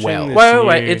so launching well? this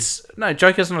Wait. new- It's no,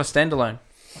 Joker's not a standalone.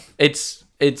 It's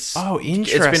Oh, It's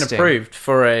interesting. been approved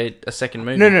for a second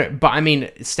movie. No, but I mean,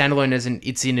 standalone as in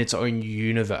it's in its own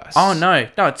universe. Oh no,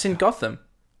 it's in Gotham.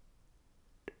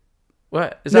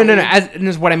 What? Is No. that what you-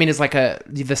 As what I mean is like the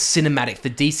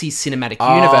DC cinematic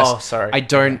Oh, universe. sorry.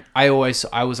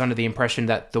 I was under the impression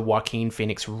that the Joaquin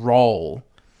Phoenix role,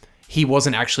 he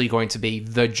wasn't actually going to be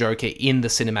the Joker in the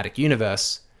cinematic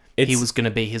universe. He It's- was going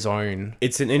to be his own.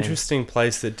 It's an interesting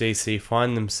place that DC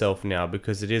find themselves now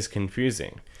because it is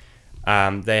confusing.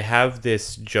 They have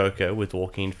this Joker with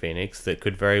Joaquin Phoenix that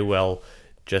could very well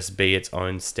just be its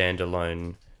own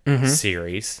standalone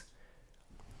series.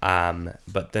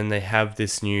 But then they have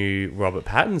this new Robert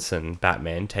Pattinson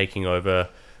Batman taking over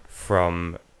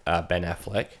from Ben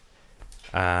Affleck.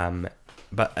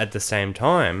 But at the same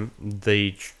time,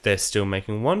 they're still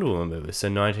making Wonder Woman movies. So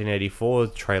 1984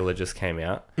 trailer just came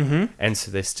out. And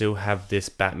so they still have this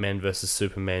Batman versus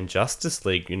Superman Justice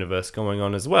League universe going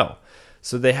on as well.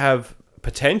 So they have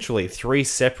potentially 3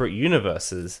 separate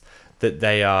universes that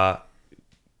they are...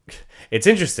 It's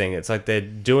interesting. It's like they're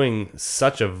doing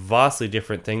such a vastly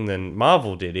different thing than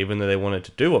Marvel did, even though they wanted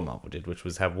to do what Marvel did, which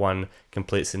was have one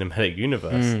complete cinematic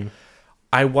universe.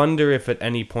 I wonder if at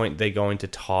any point they're going to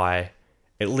tie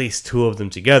at least 2 of them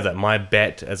together. My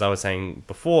bet, as I was saying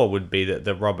before, would be that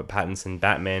the Robert Pattinson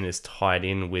Batman is tied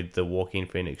in with the Joaquin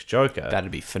Phoenix Joker.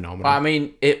 That'd be phenomenal. I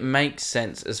mean, it makes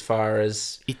sense as far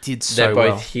as it did they're so both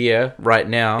well. here right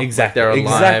now. Exactly. Like, they're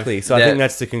alive. Exactly. So I think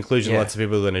that's the conclusion Yeah. lots of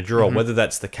people are going to draw. Whether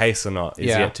that's the case or not is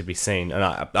Yeah. yet to be seen. And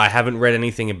I haven't read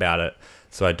anything about it,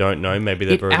 so I don't know. Maybe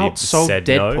they've It already outsold said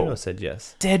no Deadpool. or said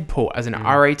yes. Deadpool as an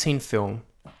R18 film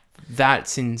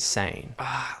That's insane.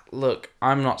 Look,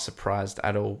 I'm not surprised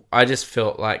at all. I just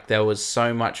felt like there was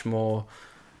so much more,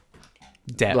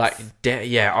 Depth.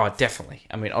 definitely.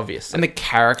 I mean, obviously. And the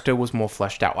character was more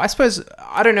fleshed out. I suppose,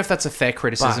 I don't know if that's a fair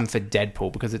criticism for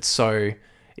Deadpool, because it's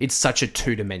such a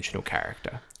two-dimensional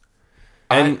character.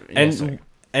 And sorry.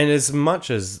 and as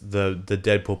much as the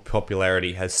Deadpool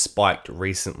popularity has spiked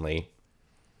recently,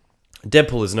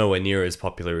 Deadpool is nowhere near as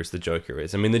popular as the Joker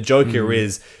is. I mean, the Joker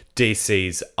is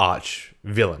DC's arch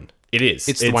villain. It is.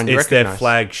 It's the one you It's their recognise.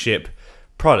 flagship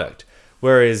product.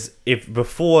 Whereas if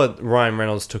before Ryan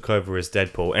Reynolds took over as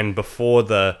Deadpool, and before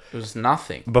It was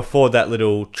nothing. before that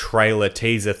little trailer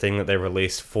teaser thing that they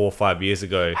released 4 or 5 years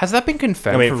ago, Has that been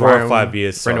confirmed? I mean, for 4 or Ryan 5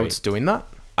 years, sorry. Reynolds doing that?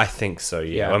 I think so.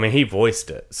 Yeah. Yeah. I mean, he voiced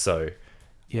it, so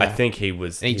Yeah. I think he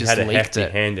was. And he He just had a leaked hefty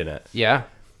it. hand in it. Yeah.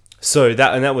 So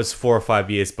that was 4 or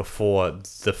 5 years before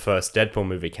the first Deadpool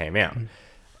movie came out.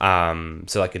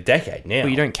 So like a decade now. Well,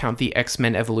 you don't count the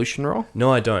X-Men Evolution role?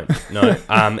 No, I don't. No.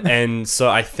 And so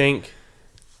I think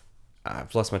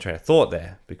I've lost my train of thought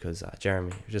there because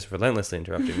Jeremy just relentlessly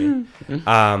interrupted me.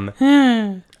 But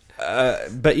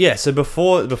yeah, so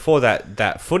before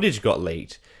that footage got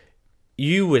leaked,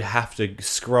 you would have to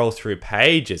scroll through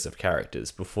pages of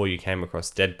characters before you came across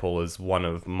Deadpool as one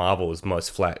of Marvel's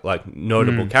most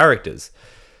notable characters.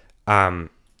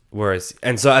 Whereas,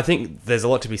 and so I think there's a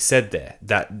lot to be said there,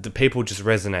 that the people just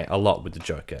resonate a lot with the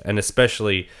Joker, and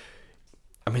especially,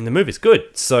 I mean, the movie's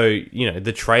good. So, you know,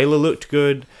 the trailer looked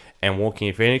good, and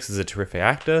Joaquin Phoenix is a terrific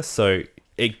actor, so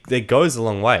it goes a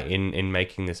long way in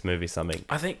making this movie something.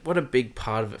 I think what a big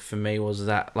part of it for me was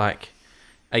that, like,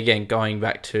 again, going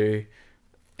back to,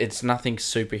 it's nothing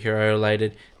superhero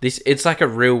related. It's like a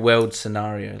real world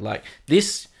scenario. Like,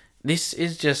 this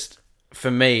is just,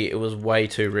 for me, it was way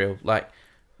too real. Like,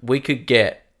 we could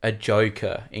get a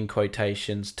Joker, in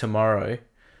quotations, tomorrow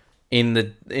in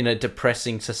a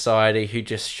depressing society who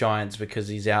just shines because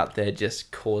he's out there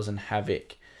just causing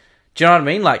havoc. Do you know what I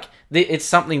mean? Like, it's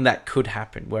something that could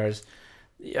happen. Whereas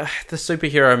the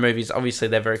superhero movies, obviously,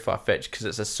 they're very far-fetched because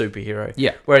it's a superhero.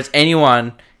 Yeah. Whereas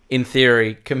anyone, in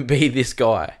theory, can be this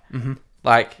guy. Mm-hmm.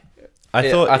 Like,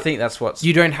 I think that's what's...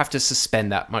 You don't have to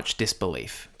suspend that much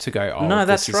disbelief to go, oh, No, this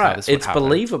that's is how right. this would It's happen.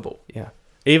 believable. Yeah.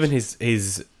 Even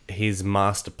his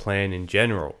master plan in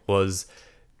general was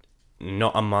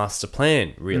not a master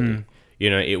plan, really. You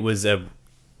know, it was a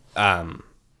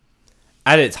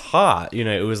at its heart, you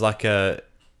know, it was like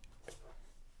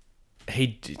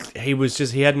he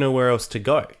had nowhere else to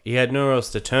go. He had nowhere else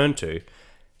to turn to.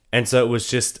 And so it was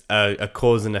just a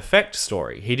cause and effect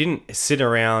story. He didn't sit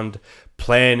around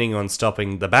planning on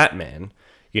stopping the Batman.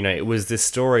 You know, it was this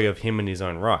story of him in his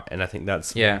own right. And I think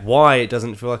that's why it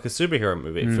doesn't feel like a superhero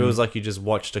movie. It feels like you just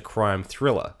watched a crime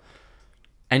thriller.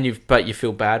 But you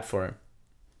feel bad for him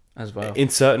as well. In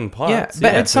certain parts.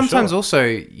 Yeah, but for sometimes sure. also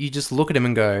you just look at him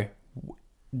and go,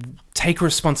 take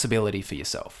responsibility for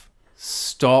yourself.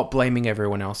 Stop blaming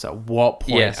everyone else. At what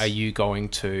point are you going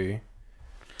to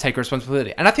take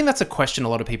responsibility? And I think that's a question a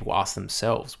lot of people ask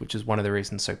themselves, which is one of the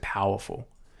reasons so powerful,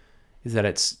 is that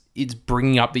it's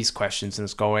bringing up these questions and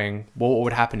it's going, well, what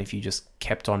would happen if you just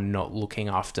kept on not looking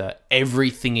after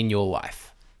everything in your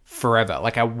life forever?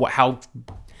 Like, how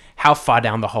far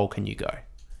down the hole can you go?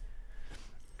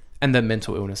 And the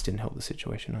mental illness didn't help the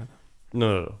situation either.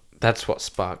 No. That's what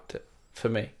sparked it for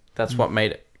me. That's what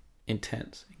made it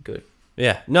intense and good.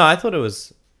 Yeah. No, I thought it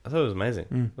was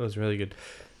amazing. It was really good.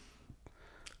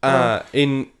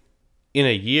 In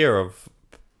a year of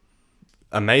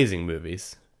amazing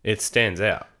movies, it stands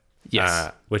out.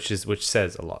 Yes. Which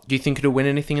says a lot. Do you think it'll win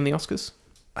anything in the Oscars?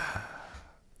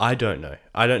 I don't know.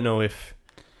 I don't know if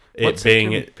What's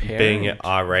being it it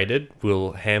R-rated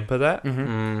will hamper that.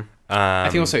 I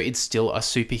think also it's still a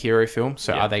superhero film,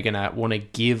 so Yeah. are they going to want to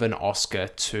give an Oscar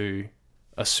to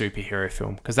a superhero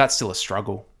film? Because that's still a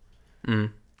struggle.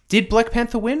 Did Black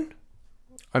Panther win?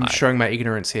 I'm showing my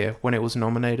ignorance here. When it was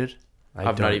nominated,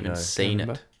 I've not even seen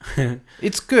it.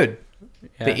 it's good.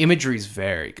 Yeah. The imagery is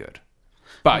very good,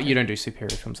 but you don't do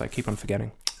superhero films. I keep on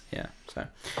forgetting. Yeah. So,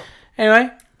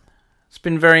 anyway, it's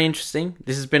been very interesting.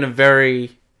 This has been a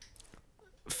very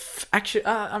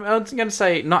I was going to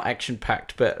say not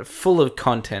action-packed, but full of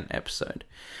content episode.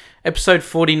 Episode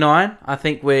 49, I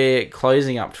think we're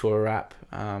closing up to a wrap.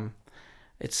 I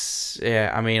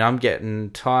mean, I'm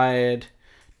getting tired.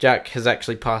 Jack has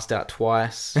actually passed out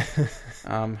twice.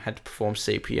 Had to perform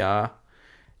CPR.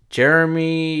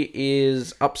 Jeremy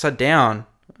is upside down.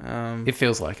 It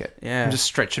feels like it. Yeah. I'm just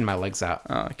stretching my legs out.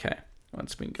 Oh, okay. Well,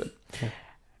 it's been good.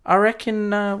 I reckon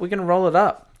we're going to roll it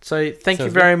up. So thank you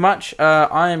Sounds very much.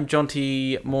 I am John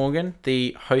T. Morgan,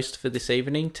 the host for this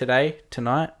evening,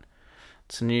 tonight.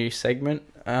 It's a new segment.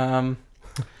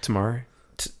 Tomorrow.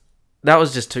 That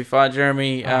was just too far,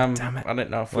 Jeremy. Damn it. I don't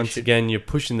know if we Once should. again, you're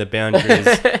pushing the boundaries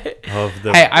of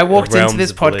the. Hey, I walked into realms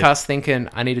this of belief. podcast thinking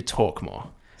I need to talk more.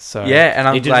 So Yeah, and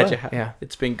I'm You did glad well. you have. Yeah.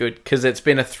 It's been good because it's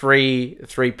been a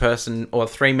three-person or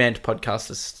three-man podcast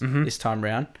this time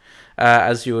round.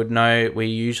 As you would know, we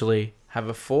usually have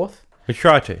a fourth. We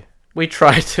try to. We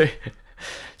try to.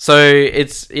 So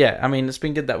it's it's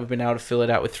been good that we've been able to fill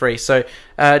it out with three. So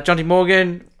Jonty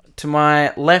Morgan to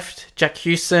my left, Jack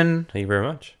Hewson. Thank you very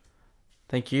much.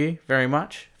 Thank you very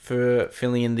much for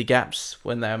filling in the gaps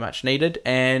when they are much needed.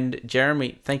 And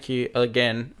Jeremy, thank you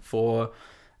again for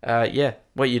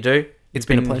what you do. It's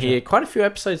been a pleasure. Here quite a few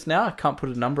episodes now. I can't put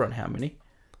a number on how many.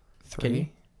 Can you?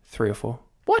 3 or 4.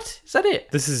 What? Is that it?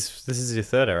 This is your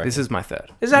third, I reckon. This is my third.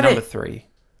 Is that number it? 3?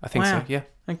 I think Wow. so. Yeah.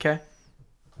 Okay.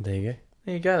 There you go.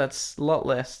 There you go. That's a lot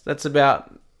less. That's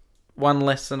about one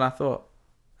less than I thought.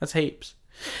 That's heaps.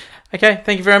 Okay,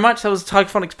 thank you very much. That was the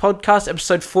Tigerphonics Podcast,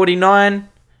 episode 49.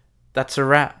 That's a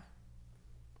wrap.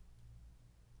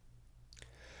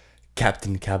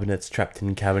 Captain Cabinets trapped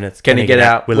in cabinets. Can he get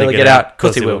out? Will he get out?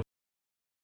 'Cause he will.